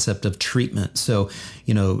the concept of treatment. So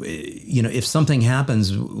if something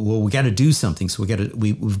happens, well, we got to do something. So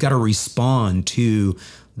we've got to respond to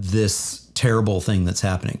this terrible thing that's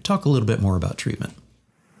happening. Talk a little bit more about treatment.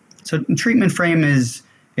 So treatment frame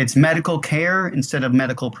it's medical care instead of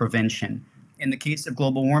medical prevention. In the case of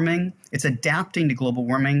global warming, it's adapting to global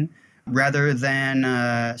warming rather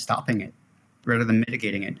than stopping it, rather than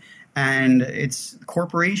mitigating it. And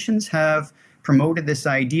corporations have promoted this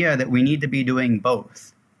idea that we need to be doing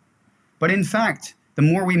both. But in fact, the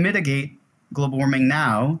more we mitigate global warming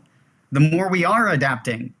now, the more we are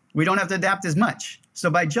adapting. We don't have to adapt as much. So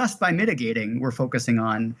by mitigating, we're focusing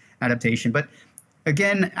on adaptation. But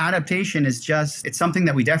again, adaptation is it's something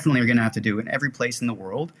that we definitely are going to have to do in every place in the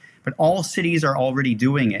world. But all cities are already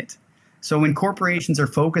doing it. So when corporations are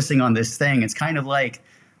focusing on this thing, it's kind of like,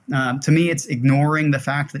 to me, it's ignoring the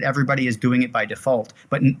fact that everybody is doing it by default.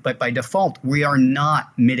 But by default, we are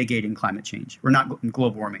not mitigating climate change. We're not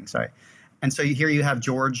global warming, sorry. And so here you have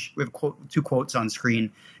George. We have two quotes on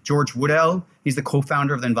screen. George Woodell, he's the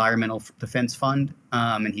co-founder of the Environmental Defense Fund.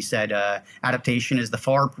 And he said, adaptation is the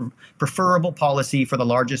far preferable policy for the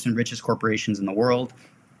largest and richest corporations in the world.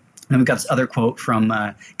 And we've got this other quote from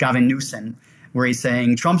Gavin Newsom, where he's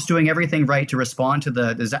saying Trump's doing everything right to respond to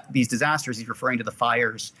these disasters. He's referring to the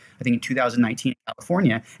fires, I think in 2019 in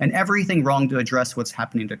California, and everything wrong to address what's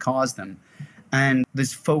happening to cause them. And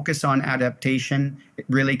this focus on adaptation, it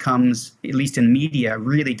really comes, at least in media,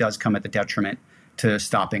 really does come at the detriment to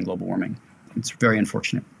stopping global warming. It's very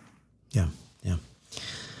unfortunate. Yeah.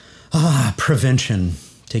 Prevention.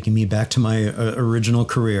 Taking me back to my original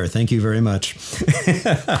career. Thank you very much.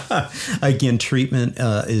 Again, treatment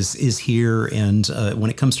is here, and when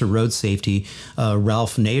it comes to road safety,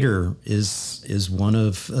 Ralph Nader is one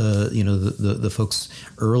of the folks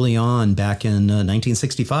early on back in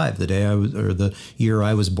 1965, the year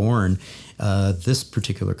I was born. This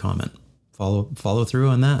particular comment. Follow through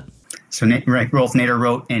on that. So, Ralph Nader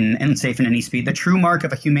wrote in "Unsafe in Any Speed," the true mark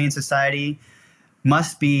of a humane society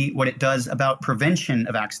must be what it does about prevention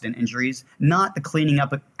of accident injuries, not the cleaning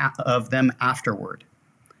up of them afterward.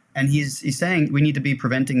 And he's saying we need to be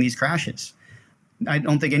preventing these crashes. I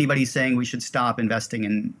don't think anybody's saying we should stop investing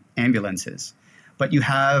in ambulances. But you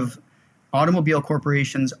have automobile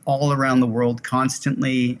corporations all around the world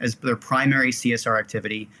constantly, as their primary CSR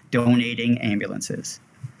activity, donating ambulances.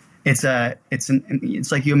 It's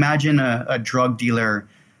like you imagine a drug dealer,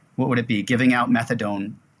 what would it be, giving out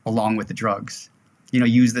methadone along with the drugs.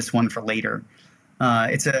 Use this one for later.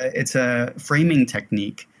 It's a framing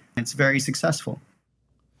technique. It's very successful.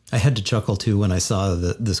 I had to chuckle too when I saw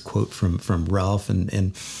this quote from Ralph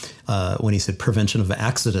and when he said prevention of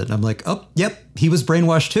accident. I'm like, oh, yep, he was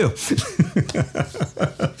brainwashed too.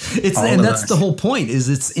 That's the whole point. Is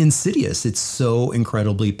it's insidious. It's so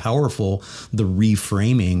incredibly powerful. The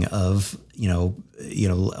reframing of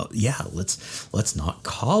let's not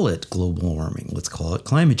call it global warming. Let's call it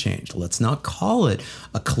climate change. Let's not call it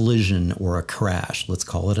a collision or a crash. Let's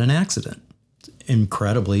call it an accident. It's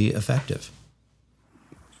incredibly effective.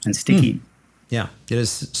 And sticky. Yeah, it is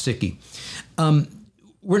sticky.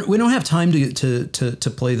 We don't have time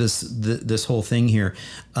to play this whole thing here.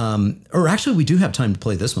 Or actually, we do have time to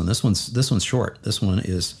play this one. This one's short. This one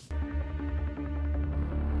is.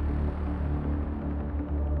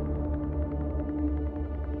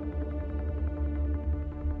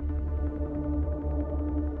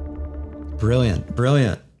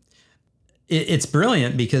 Brilliant. It's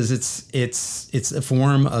brilliant because it's a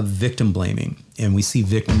form of victim blaming, and we see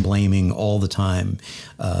victim blaming all the time,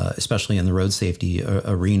 especially in the road safety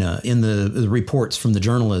arena. In the reports from the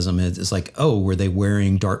journalism, it's like, oh, were they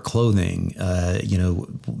wearing dark clothing?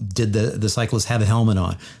 Did the cyclist have a helmet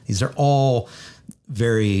on? These are all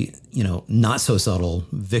very, not so subtle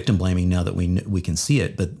victim blaming now that we can see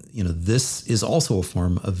it. But, this is also a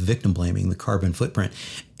form of victim blaming, the carbon footprint.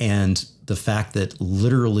 And the fact that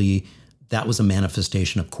literally that was a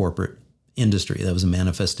manifestation of corporate industry. That was a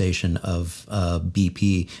manifestation of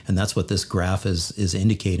BP. And that's what this graph is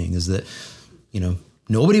indicating, is that,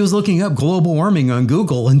 nobody was looking up global warming on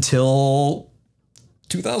Google until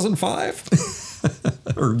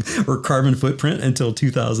 2005 or carbon footprint until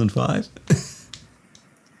 2005.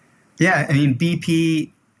 Yeah, I mean, BP,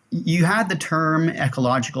 you had the term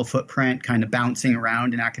ecological footprint kind of bouncing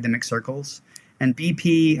around in academic circles, and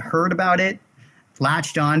BP heard about it,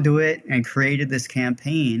 latched onto it, and created this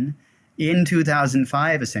campaign in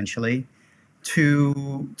 2005, essentially,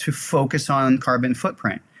 to focus on carbon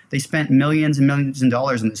footprint. They spent millions and millions of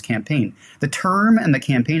dollars on this campaign. The term and the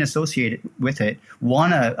campaign associated with it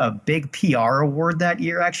won a big PR award that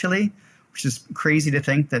year, actually, which is crazy to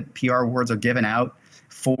think that PR awards are given out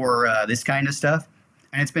for this kind of stuff.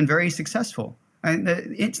 And it's been very successful. And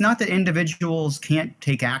it's not that individuals can't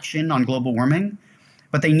take action on global warming,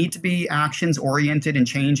 but they need to be actions oriented in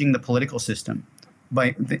changing the political system,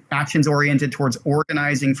 by the actions oriented towards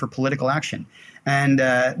organizing for political action, and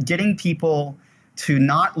getting people to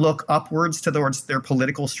not look upwards towards their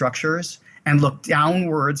political structures and look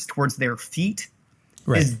downwards towards their feet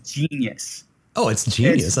is genius. Oh, it's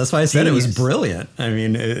genius. That's why I said genius. It was brilliant. I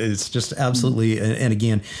mean, it's just absolutely. And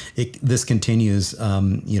again, this continues,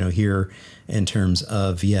 here in terms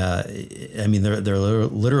of, I mean, they're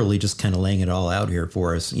literally just kind of laying it all out here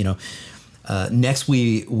for us. Next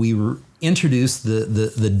we introduced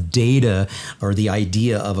the data or the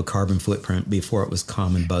idea of a carbon footprint before it was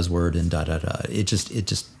common buzzword and It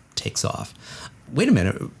just takes off. Wait a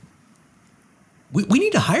minute. We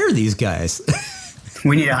need to hire these guys.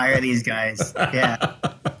 We need to hire these guys. Yeah.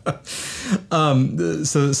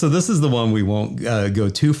 So this is the one we won't go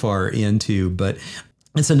too far into, but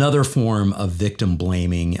it's another form of victim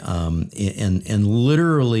blaming. And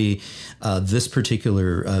literally this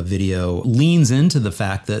particular video leans into the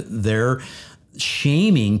fact that they're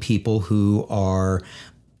shaming people who are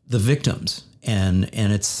the victims. And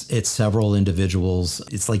it's several individuals.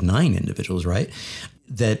 It's like 9 individuals, right?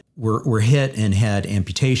 That were hit and had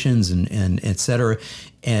amputations and et cetera.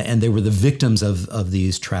 And they were the victims of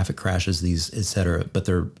these traffic crashes, these et cetera. But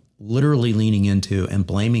they're literally leaning into and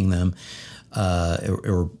blaming them,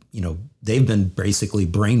 or they've been basically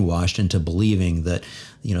brainwashed into believing that,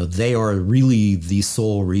 they are really the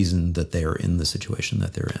sole reason that they are in the situation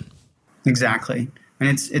that they're in. Exactly. And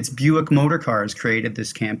it's Buick Motor Cars created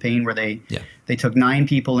this campaign where they took 9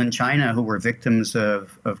 people in China who were victims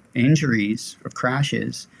of injuries, of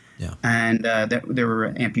crashes. Yeah. And there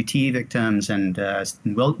were amputee victims and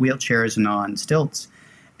wheelchairs and on stilts.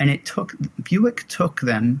 And Buick took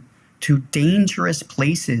them to dangerous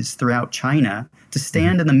places throughout China to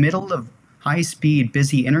stand in the middle of high-speed,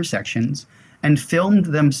 busy intersections and filmed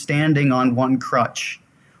them standing on one crutch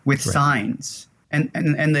with signs. And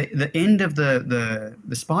the end of the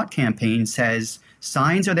spot campaign says,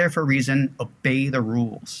 signs are there for a reason, obey the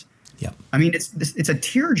rules. Yeah. I mean, it's a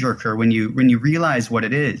tearjerker when you realize what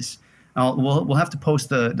it is. We'll have to post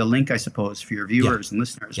the link, I suppose, for your viewers and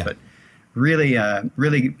listeners. Yeah. But really,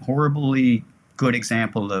 really horribly good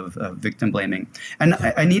example of victim blaming. And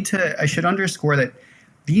I should underscore that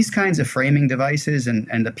these kinds of framing devices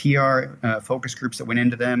and the PR focus groups that went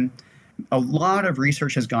into them, a lot of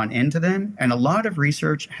research has gone into them, and a lot of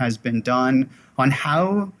research has been done on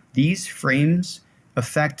how these frames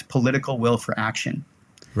affect political will for action.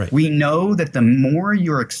 Right. We know that the more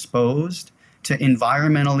you're exposed to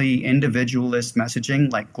environmentally individualist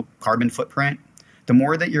messaging like carbon footprint, the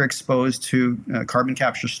more that you're exposed to carbon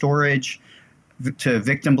capture storage, to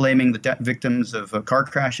victim blaming the victims of car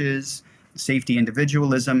crashes, safety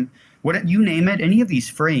individualism, you name it, any of these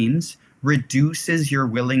frames reduces your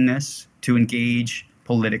willingness to engage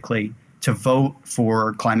politically, to vote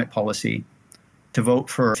for climate policy, to vote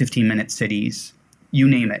for 15-minute cities, you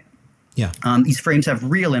name it. Yeah. These frames have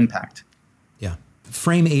real impact. Yeah.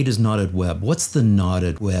 Frame 8 is knotted web. What's the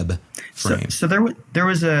knotted web frame? So there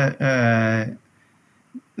was a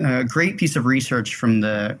great piece of research from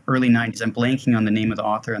the early 90s. I'm blanking on the name of the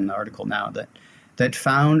author in the article now, that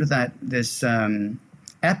found that this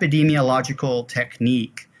epidemiological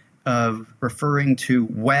technique of referring to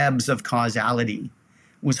webs of causality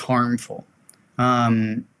was harmful.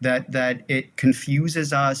 That it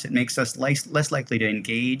confuses us, it makes us less likely to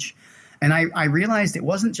engage. And I realized it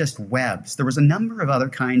wasn't just webs. There was a number of other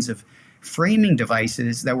kinds of framing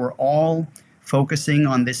devices that were all focusing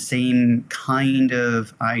on this same kind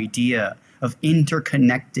of idea of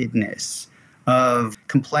interconnectedness, of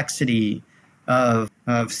complexity,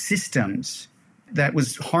 of systems that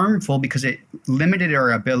was harmful because it limited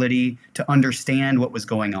our ability to understand what was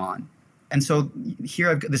going on. And so here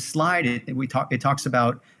I've got this slide. It talks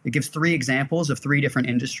about, it gives 3 examples of 3 different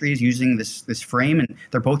industries using this frame, and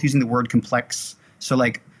they're both using the word complex. So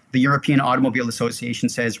like the European Automobile Association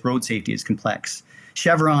says road safety is complex.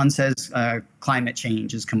 Chevron says climate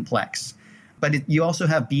change is complex. But you also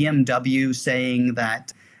have BMW saying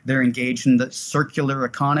that they're engaged in the circular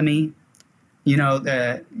economy. You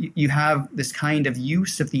know, you have this kind of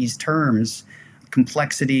use of these terms,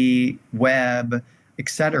 complexity, web,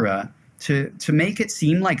 etc., to make it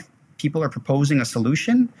seem like people are proposing a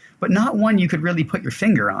solution, but not one you could really put your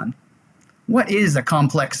finger on. What is a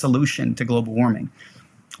complex solution to global warming?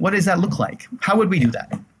 What does that look like? How would we do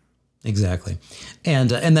that? Exactly.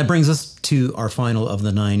 And that brings us to our final of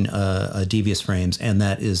the 9 devious frames, and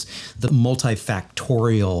that is the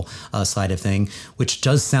multifactorial side of thing, which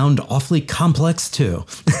does sound awfully complex too.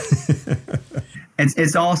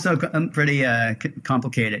 It's also pretty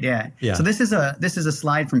complicated, yeah. So this is a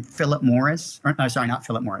slide from Philip Morris, sorry, not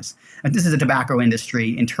Philip Morris. This is a tobacco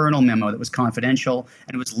industry internal memo that was confidential,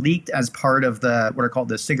 and it was leaked as part of what are called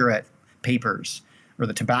the cigarette papers, or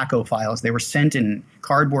the tobacco files. They were sent in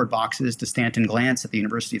cardboard boxes to Stanton Glantz at the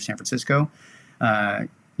University of San Francisco,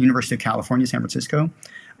 University of California, San Francisco.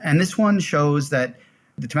 And this one shows that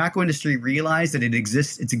the tobacco industry realized that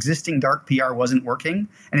its existing dark PR wasn't working,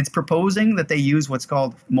 and it's proposing that they use what's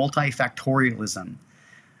called multifactorialism.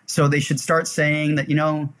 So they should start saying that,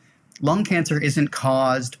 lung cancer isn't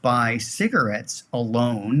caused by cigarettes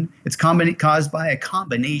alone. It's caused by a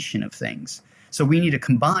combination of things. So we need a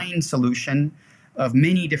combined solution of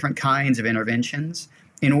many different kinds of interventions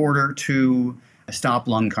in order to stop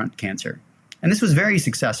lung cancer. And this was very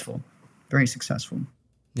successful, very successful.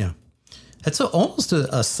 Yeah. It's almost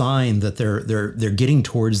a sign that they're getting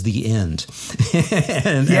towards the end.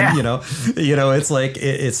 and it's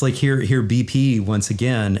like here BP once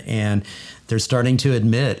again, and they're starting to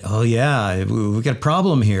admit, oh yeah, we've got a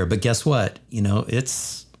problem here, but guess what?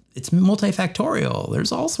 It's multifactorial.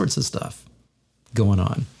 There's all sorts of stuff going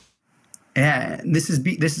on. Yeah, this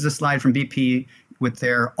is a slide from BP with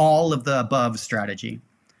their all of the above strategy.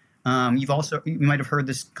 You might have heard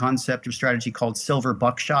this concept of strategy called silver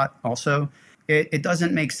buckshot also. It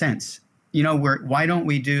doesn't make sense. Why don't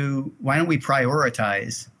we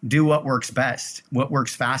prioritize, do what works best, what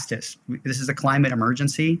works fastest? This is a climate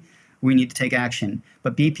emergency. We need to take action.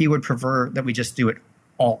 But BP would prefer that we just do it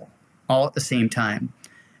all at the same time.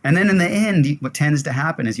 And then in the end, what tends to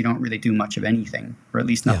happen is you don't really do much of anything, or at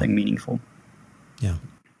least nothing meaningful. Yeah.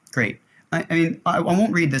 Great. I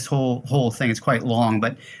won't read this whole thing. It's quite long,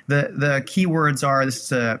 but the key words are,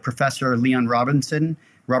 this is Professor Leon Robertson.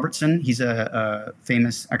 He's a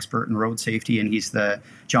famous expert in road safety, and he's the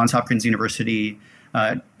Johns Hopkins University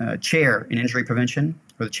chair in injury prevention,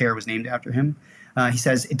 or the chair was named after him. He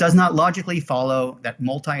says, it does not logically follow that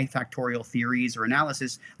multifactorial theories or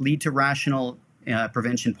analysis lead to rational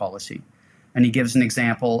prevention policy. And he gives an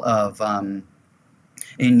example of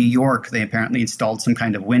in New York, they apparently installed some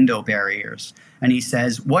kind of window barriers. And he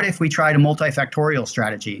says, what if we tried a multifactorial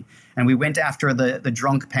strategy and we went after the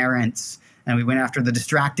drunk parents and we went after the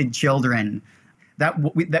distracted children?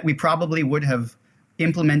 That we probably would have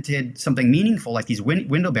implemented something meaningful like these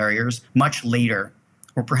window barriers much later,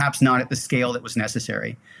 or perhaps not at the scale that was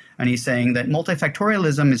necessary. And he's saying that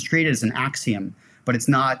multifactorialism is treated as an axiom, but it's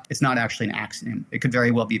not actually an axiom. It could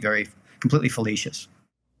very well be completely fallacious.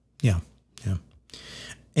 Yeah.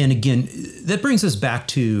 And again, that brings us back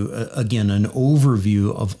to, again, an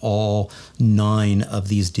overview of all 9 of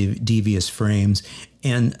these devious frames.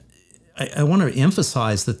 And I want to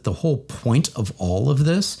emphasize that the whole point of all of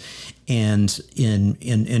this, and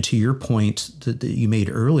to your point that you made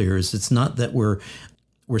earlier, is it's not that we're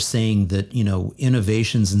saying that,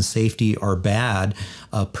 innovations in safety are bad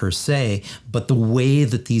per se, but the way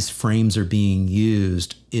that these frames are being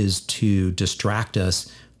used is to distract us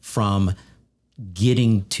from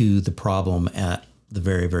getting to the problem at the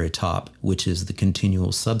very, very top, which is the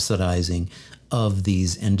continual subsidizing of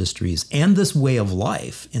these industries and this way of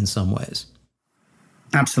life in some ways.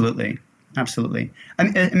 Absolutely.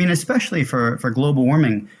 I mean, especially for global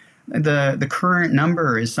warming, the current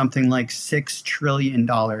number is something like $6 trillion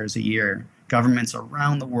a year. Governments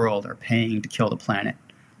around the world are paying to kill the planet.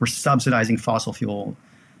 We're subsidizing fossil fuels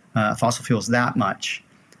that much.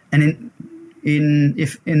 And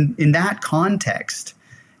in that context,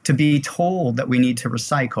 to be told that we need to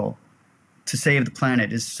recycle to save the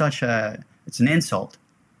planet is it's an insult.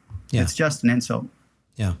 Yeah. It's just an insult.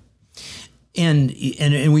 Yeah. And we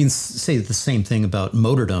can say the same thing about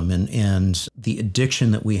motordom and the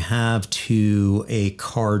addiction that we have to a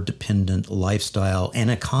car-dependent lifestyle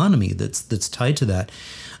and economy that's tied to that.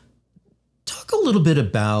 Talk a little bit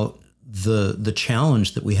about the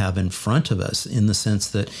challenge that we have in front of us, in the sense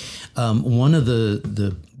that one of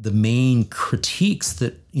the main critiques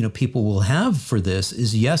that people will have for this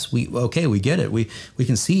is, yes, we get it. We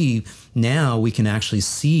can see now, we can actually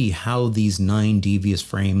see how these 9 devious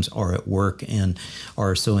frames are at work and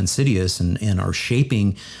are so insidious and are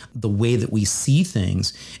shaping the way that we see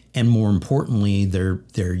things. And more importantly,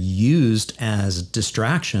 they're used as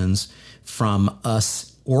distractions from us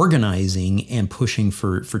organizing and pushing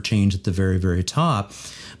for change at the very, very top.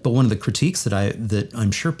 But one of the critiques that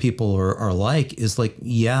I'm sure people are like is like,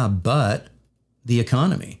 yeah, but the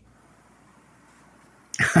economy.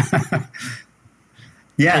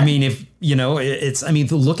 Yeah. I mean, if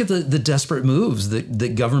look at the desperate moves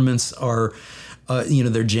that governments are,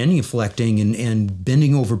 they're genuflecting and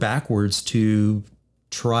bending over backwards to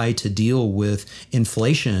try to deal with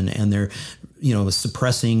inflation, and they're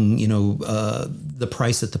suppressing the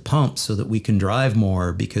price at the pump so that we can drive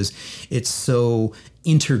more, because it's so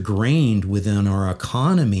intergrained within our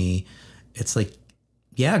economy. It's like,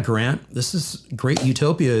 yeah, Grant, this is great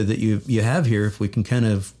utopia that you have here. If we can kind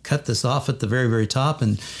of cut this off at the very, very top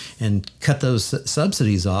and cut those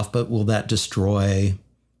subsidies off, but will that destroy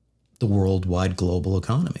the worldwide global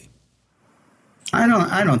economy? I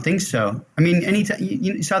don't think so. I mean, anytime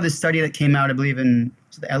you saw this study that came out, I believe in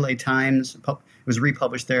the LA Times. It was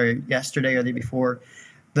republished there yesterday or the day before.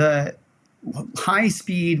 The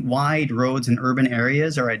high-speed, wide roads in urban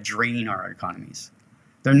areas are a drain on our economies.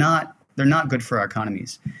 They're not good for our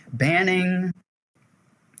economies. Banning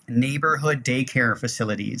neighborhood daycare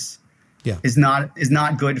facilities is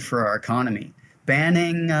not good for our economy.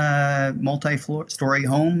 Banning multi-story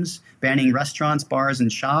homes, banning restaurants, bars,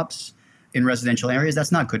 and shops in residential areas,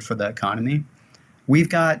 that's not good for the economy. We've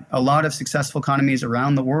got a lot of successful economies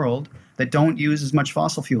around the world that don't use as much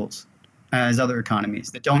fossil fuels as other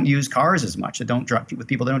economies, that don't use cars as much, that don't drive with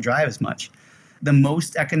people that don't drive as much. The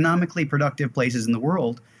most economically productive places in the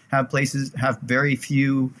world have very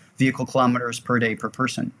few vehicle kilometers per day per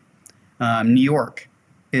person. New York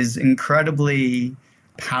is incredibly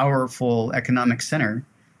powerful economic center,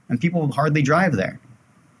 and people hardly drive there.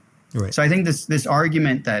 Right. So I think this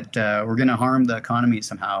argument that we're going to harm the economy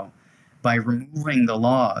somehow by removing the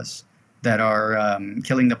laws that are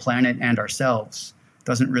killing the planet and ourselves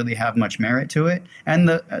doesn't really have much merit to it. And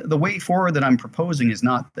the way forward that I'm proposing is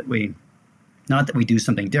not that we do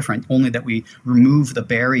something different, only that we remove the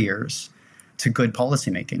barriers to good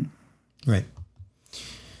policymaking. Right.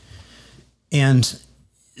 And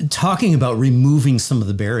talking about removing some of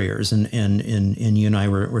the barriers, and you and I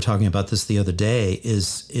were talking about this the other day,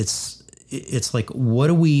 is it's like, what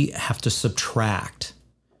do we have to subtract?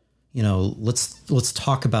 Let's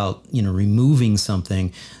talk about removing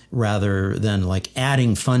something rather than like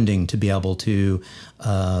adding funding to be able to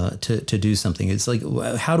do something. It's like,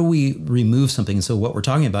 how do we remove something? So what we're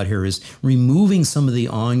talking about here is removing some of the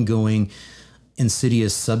ongoing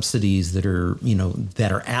insidious subsidies that are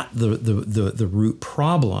at the root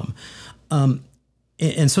problem.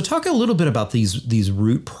 And so talk a little bit about these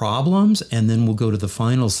root problems, and then we'll go to the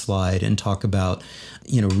final slide and talk about,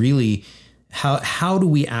 really how do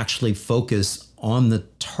we actually focus on the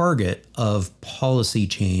target of policy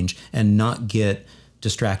change and not get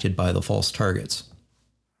distracted by the false targets?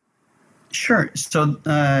 Sure. So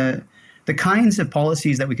the kinds of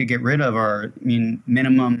policies that we could get rid of are,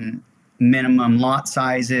 minimum lot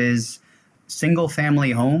sizes, single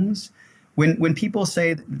family homes. When people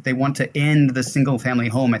say that they want to end the single family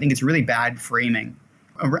home, I think it's really bad framing.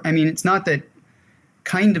 It's not that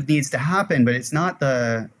kind of needs to happen, but it's not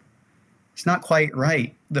quite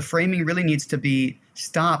right. The framing really needs to be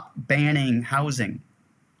stop banning housing.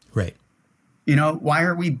 Right. Why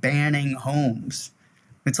are we banning homes?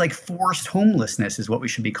 It's like forced homelessness is what we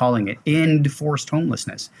should be calling it. End forced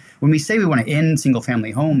homelessness. When we say we want to end single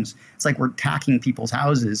family homes, it's like we're attacking people's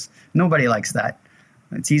houses. Nobody likes that.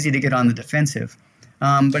 It's easy to get on the defensive.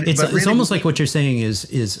 But it's almost like what you're saying is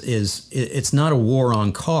it's not a war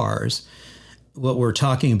on cars. What we're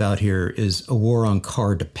talking about here is a war on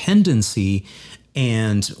car dependency,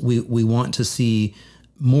 and we want to see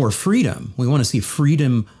more freedom. We want to see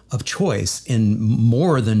freedom of choice in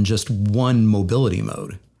more than just one mobility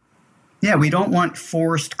mode. Yeah, we don't want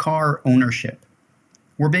forced car ownership.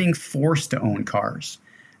 We're being forced to own cars.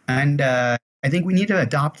 And I think we need to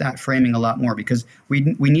adopt that framing a lot more, because we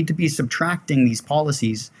need to be subtracting these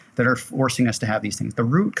policies that are forcing us to have these things. The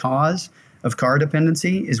root cause of car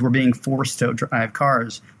dependency is we're being forced to drive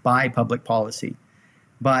cars by public policy,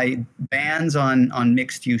 by bans on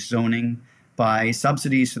mixed use zoning, by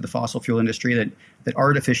subsidies to the fossil fuel industry that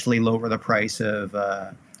artificially lower the price of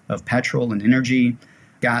petrol and energy,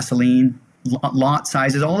 gasoline, lot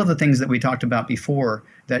sizes, all of the things that we talked about before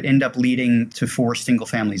that end up leading to forced single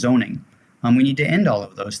family zoning. We need to end all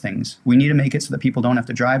of those things. We need to make it so that people don't have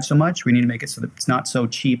to drive so much. We need to make it so that it's not so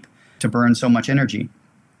cheap to burn so much energy.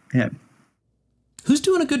 Yeah. Who's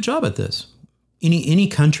doing a good job at this? Any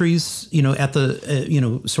countries, at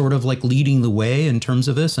the, sort of like leading the way in terms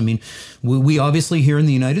of this? I mean, we obviously here in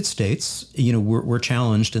the United States, we're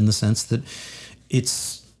challenged in the sense that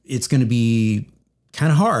it's going to be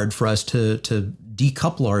kind of hard for us to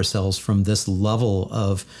decouple ourselves from this level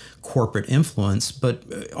of corporate influence. But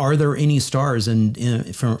are there any stars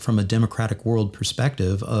from a democratic world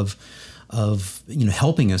perspective of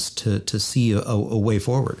helping us to see a way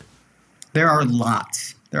forward? There are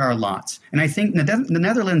lots. And I think the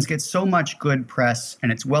Netherlands gets so much good press,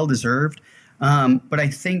 and it's well-deserved. But I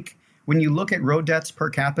think when you look at road deaths per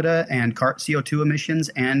capita and CO2 emissions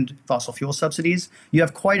and fossil fuel subsidies, you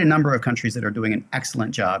have quite a number of countries that are doing an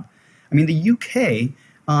excellent job. I mean, the UK,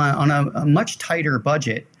 on a much tighter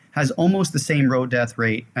budget, has almost the same road death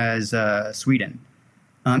rate as Sweden.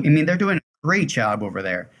 I mean, they're doing a great job over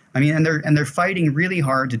there. I mean, and they're fighting really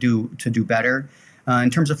hard to do better. In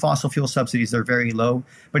terms of fossil fuel subsidies, they're very low.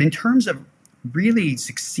 But in terms of really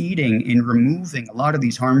succeeding in removing a lot of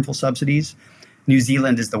these harmful subsidies, New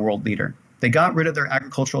Zealand is the world leader. They got rid of their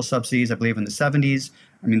agricultural subsidies, I believe, in the 70s.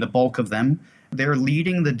 I mean, the bulk of them. They're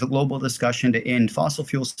leading the global discussion to end fossil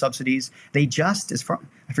fuel subsidies. They just,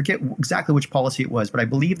 I forget exactly which policy it was, but I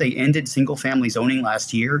believe they ended single-family zoning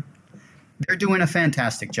last year. They're doing a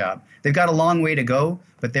fantastic job. They've got a long way to go,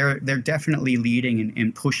 but they're definitely leading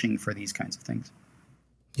and pushing for these kinds of things.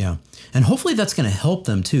 Yeah. And hopefully that's going to help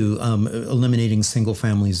them too, eliminating single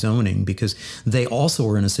family zoning, because they also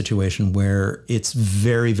are in a situation where it's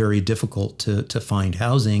very, very difficult to find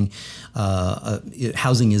housing.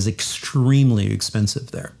 Housing is extremely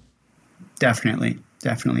expensive there. Definitely.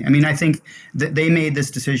 I mean, I think that they made this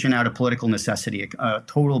decision out of political necessity. A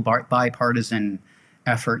total bipartisan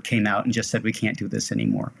effort came out and just said, we can't do this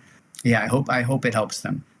anymore. Yeah, I hope it helps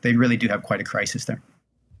them. They really do have quite a crisis there.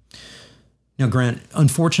 Now, Grant,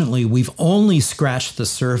 unfortunately, we've only scratched the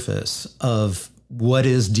surface of what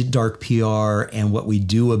is dark PR and what we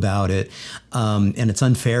do about it. And it's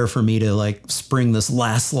unfair for me to spring this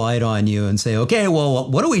last slide on you and say, okay,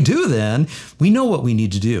 well, what do we do then? We know what we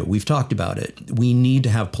need to do. We've talked about it. We need to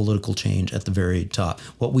have political change at the very top.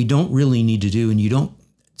 What we don't really need to do, and you don't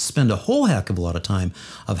spend a whole heck of a lot of time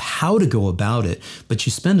of how to go about it, but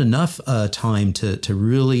you spend enough time to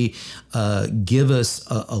really give us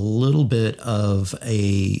a little bit of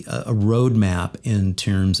a roadmap in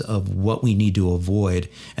terms of what we need to avoid.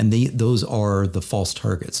 And those are the false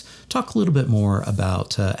targets. Talk a little bit more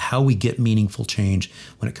about how we get meaningful change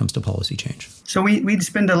when it comes to policy change. So we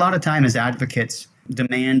spend a lot of time as advocates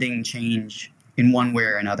demanding change in one way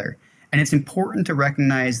or another. And it's important to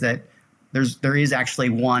recognize that there is actually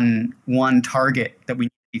one target that we need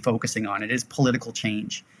to be focusing on. It is political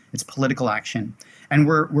change. It's political action. And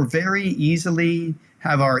we're very easily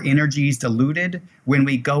have our energies diluted when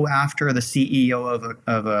we go after the CEO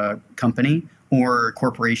of a company or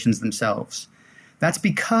corporations themselves. That's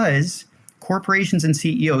because corporations and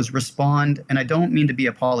CEOs respond, and I don't mean to be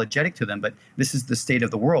apologetic to them, but this is the state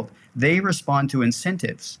of the world. They respond to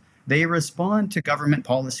incentives. They respond to government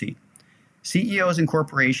policy. CEOs and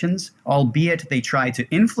corporations, albeit they try to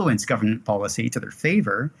influence government policy to their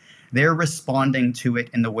favor, they're responding to it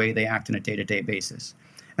in the way they act on a day-to-day basis.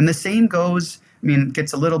 And the same goes, it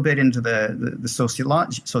gets a little bit into the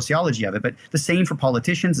sociology of it, but the same for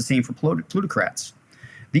politicians, the same for plutocrats.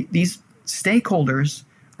 These stakeholders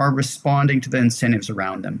are responding to the incentives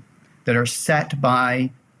around them that are set by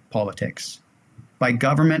politics, by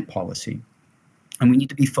government policy. And we need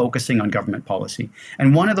to be focusing on government policy.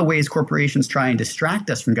 And one of the ways corporations try and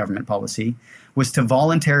distract us from government policy was to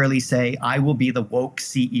voluntarily say, I will be the woke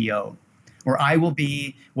CEO, or I will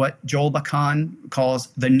be what Joel Bakan calls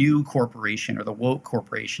the new corporation, or the woke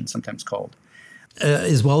corporation, sometimes called.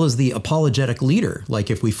 As well as the apologetic leader.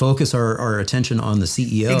 Like if we focus our attention on the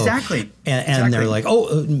CEO. Exactly. And they're like,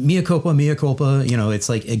 oh, mea culpa. It's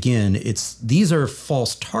like, again, these are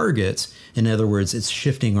false targets. In other words, it's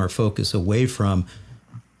shifting our focus away from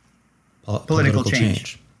political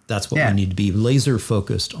change. That's what we need to be laser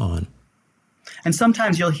focused on. And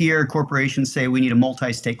sometimes you'll hear corporations say we need a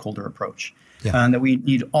multi-stakeholder approach, that we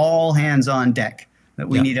need all hands on deck, that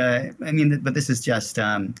we need but this is just,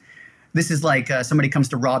 This is like somebody comes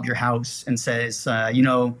to rob your house and says,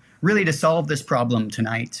 really to solve this problem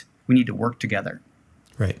tonight, we need to work together.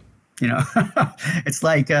 Right. It's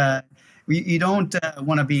like you don't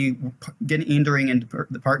want to be entering into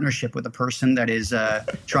the partnership with a person that is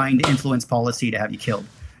trying to influence policy to have you killed.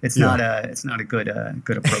 It's not a good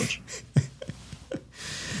approach.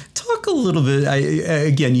 Talk a little bit.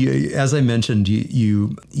 Again, as I mentioned,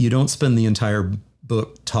 you don't spend the entire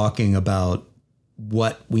book talking about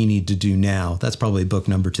what we need to do now. That's probably book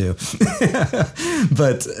number 2.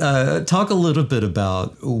 But talk a little bit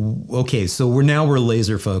about, okay, so we're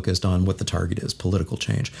laser focused on what the target is, political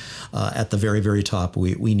change. At the very, very top,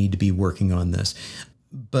 we need to be working on this.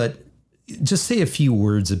 But just say a few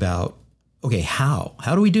words about, okay, how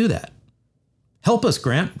do we do that? Help us,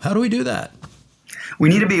 Grant. How do we do that? We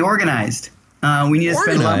need to be organized. We need to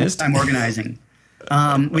spend a lot of time organizing.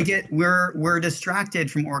 We're distracted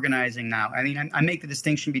from organizing now. I mean, I make the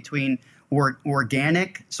distinction between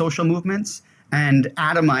organic social movements and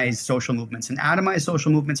atomized social movements. And atomized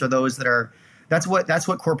social movements are those that's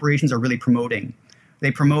what corporations are really promoting.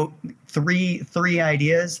 They promote three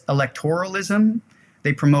ideas: electoralism,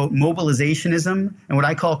 they promote mobilizationism, and what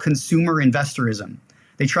I call consumer investorism.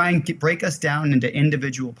 They try and break us down into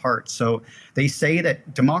individual parts. So they say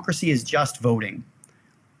that democracy is just voting.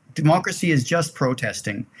 Democracy is just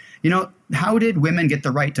protesting. How did women get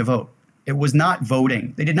the right to vote? It was not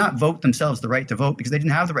voting. They did not vote themselves the right to vote because they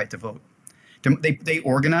didn't have the right to vote. They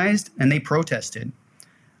organized and they protested.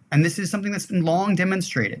 And this is something that's been long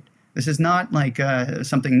demonstrated. This is not like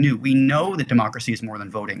something new. We know that democracy is more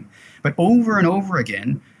than voting. But over and over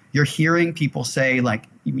again, you're hearing people say, like,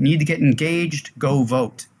 you need to get engaged, go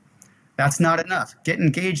vote. That's not enough. Get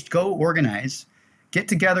engaged, go organize. Get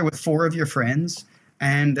together with 4 of your friends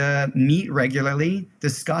and meet regularly,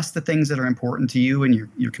 discuss the things that are important to you and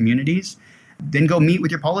your communities. Then go meet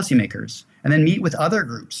with your policymakers and then meet with other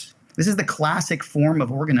groups. This is the classic form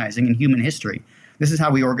of organizing in human history. This is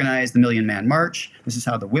how we organized the Million Man March. This is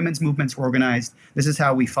how the women's movements were organized. This is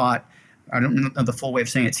how we fought, I don't know the full way of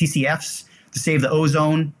saying it, CCFs to save the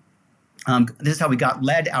ozone. This is how we got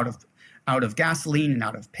lead out of gasoline and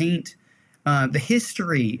out of paint. The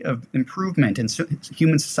history of improvement in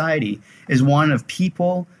human society is one of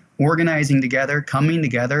people organizing together, coming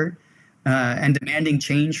together, and demanding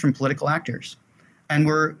change from political actors. And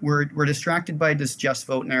we're distracted by this just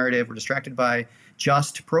vote narrative. We're distracted by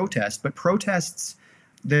just protest. But protests,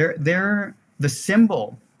 they're the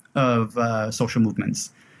symbol of social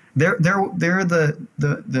movements. They're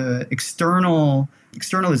the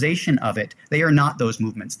externalization of it. They are not those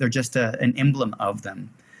movements. They're just an emblem of them.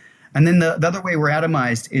 And then the other way we're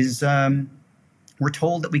atomized is we're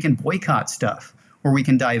told that we can boycott stuff or we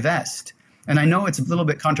can divest. And I know it's a little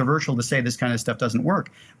bit controversial to say this kind of stuff doesn't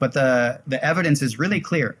work, but the evidence is really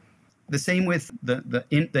clear. The same with the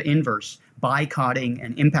inverse, boycotting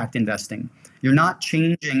and impact investing. You're not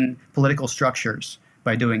changing political structures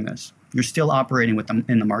by doing this. You're still operating with them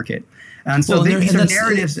in the market. And so these are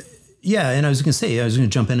narratives. Yeah, and I was going to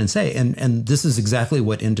jump in and say, and this is exactly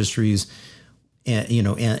what industries and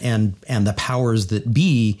the powers that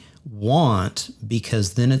be want,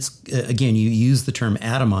 because then it's, again, you use the term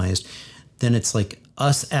atomized, then it's like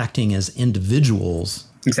us acting as individuals,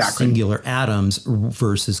 exactly, singular atoms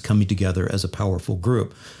versus coming together as a powerful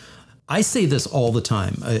group. I say this all the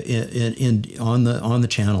time on the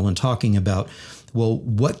channel and talking about, well,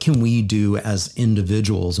 what can we do as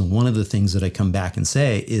individuals? And one of the things that I come back and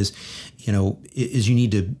say is, you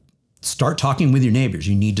need to start talking with your neighbors.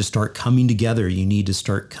 You need to start coming together. You need to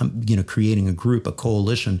start, creating a group, a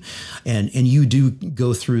coalition, and you do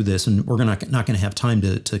go through this. And we're not going to have time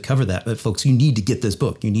to cover that. But folks, you need to get this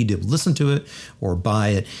book. You need to listen to it or buy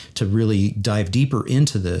it to really dive deeper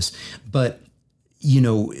into this. But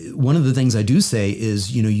one of the things I do say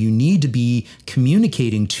is, you need to be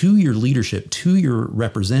communicating to your leadership, to your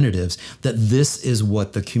representatives, that this is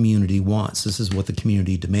what the community wants. This is what the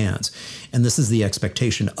community demands. And this is the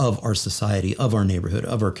expectation of our society, of our neighborhood,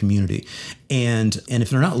 of our community. And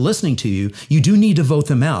if they're not listening to you, you do need to vote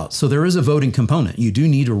them out. So there is a voting component. You do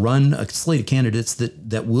need to run a slate of candidates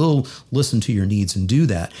that will listen to your needs and do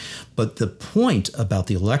that. But the point about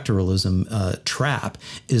the electoralism trap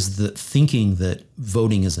is the thinking that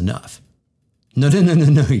voting is enough. No.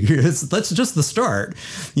 That's just the start.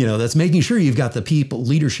 That's making sure you've got the people,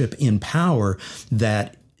 leadership in power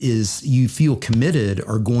that is, you feel committed,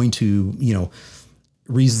 are going to,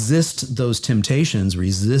 resist those temptations,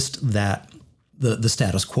 resist that the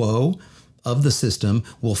status quo of the system,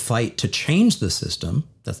 will fight to change the system,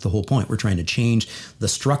 That's the whole point. We're trying to change the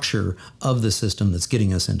structure of the system that's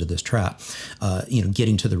getting us into this trap,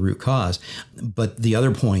 getting to the root cause. But the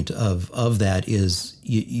other point of that is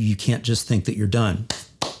you can't just think that you're done.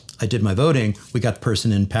 I did my voting. We got the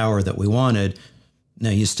person in power that we wanted. Now,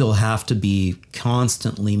 you still have to be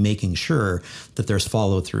constantly making sure that there's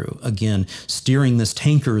follow through. Again, steering this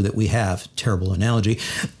tanker that we have, terrible analogy,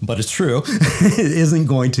 but it's true, it isn't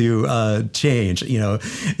going to change.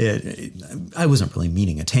 I wasn't really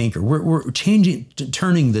meaning a tanker. We're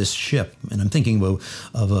turning this ship, and I'm thinking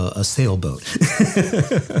of a sailboat.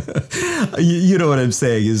 You know what I'm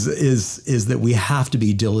saying is that we have to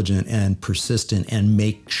be diligent and persistent and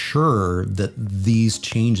make sure that these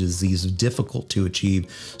changes, these difficult to achieve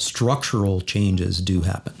structural changes do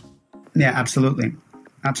happen. Yeah, absolutely.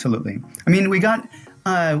 Absolutely. I mean, we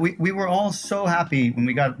were all so happy when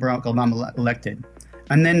we got Barack Obama elected.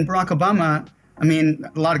 And then Barack Obama, I mean,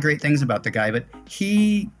 a lot of great things about the guy, but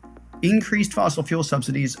he increased fossil fuel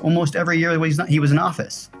subsidies almost every year he was in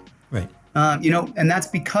office. Right. And that's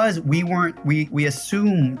because we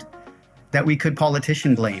assumed that we could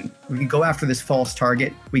politician blame. We could go after this false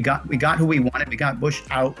target. We got who we wanted. We got Bush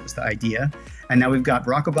out was the idea. And now we've got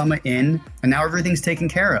Barack Obama in, and now everything's taken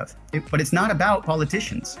care of. But it's not about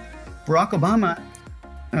politicians. Barack Obama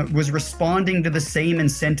was responding to the same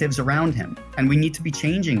incentives around him. And we need to be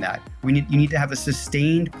changing that. You need to have a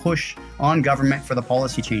sustained push on government for the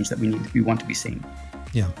policy change that we want to be seeing.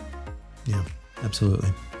 Yeah, absolutely.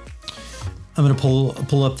 I'm going to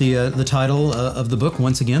pull up the title of the book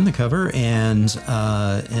once again, the cover, and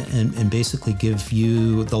basically give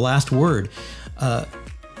you the last word.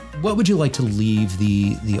 What would you like to leave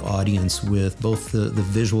the audience with, both the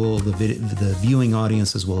visual, the viewing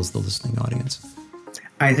audience, as well as the listening audience?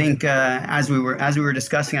 I think as we were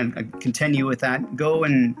discussing, I'd continue with that. Go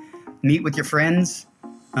and meet with your friends,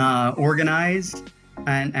 organize,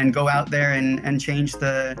 and go out there and change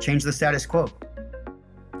the status quo.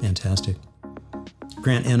 Fantastic.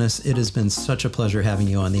 Grant Ennis, it has been such a pleasure having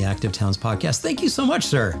you on the Active Towns podcast. Thank you so much,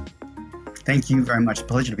 sir. Thank you very much.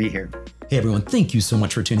 Pleasure to be here. Hey everyone, thank you so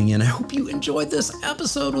much for tuning in. I hope you enjoyed this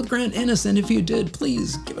episode with Grant Ennis, and if you did,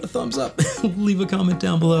 please give it a thumbs up, leave a comment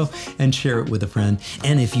down below, and share it with a friend.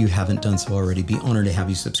 And if you haven't done so already, be honored to have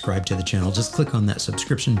you subscribe to the channel. Just click on that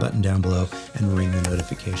subscription button down below and ring the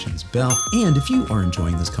notifications bell. And if you are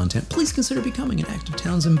enjoying this content, please consider becoming an Active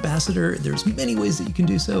Towns ambassador. There's many ways that you can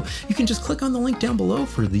do so. You can just click on the link down below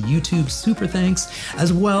for the YouTube super thanks,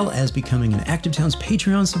 as well as becoming an Active Towns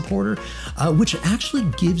Patreon supporter, which actually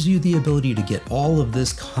gives you the ability to get all of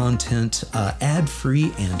this content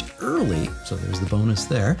ad-free and early, so there's the bonus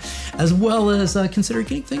there, as well as consider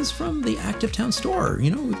getting things from the Active Town store.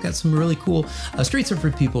 We've got some really cool Streets Are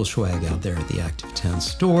for People swag out there at the Active Town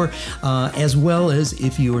store, as well as,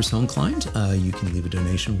 if you are so inclined, you can leave a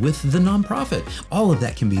donation with the nonprofit. All of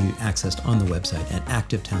that can be accessed on the website at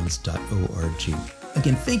activetowns.org.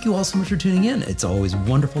 Again, thank you all so much for tuning in. It's always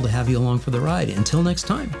wonderful to have you along for the ride. Until next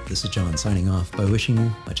time, this is John signing off by wishing you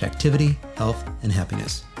much activity, health, and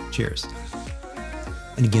happiness. Cheers.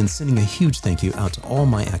 And again, sending a huge thank you out to all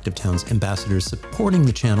my Active Towns ambassadors supporting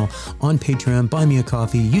the channel on Patreon, Buy Me a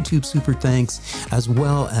Coffee, YouTube Super Thanks, as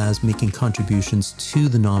well as making contributions to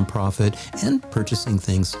the nonprofit and purchasing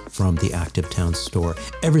things from the Active Towns store.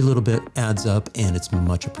 Every little bit adds up, and it's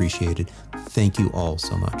much appreciated. Thank you all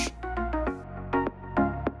so much.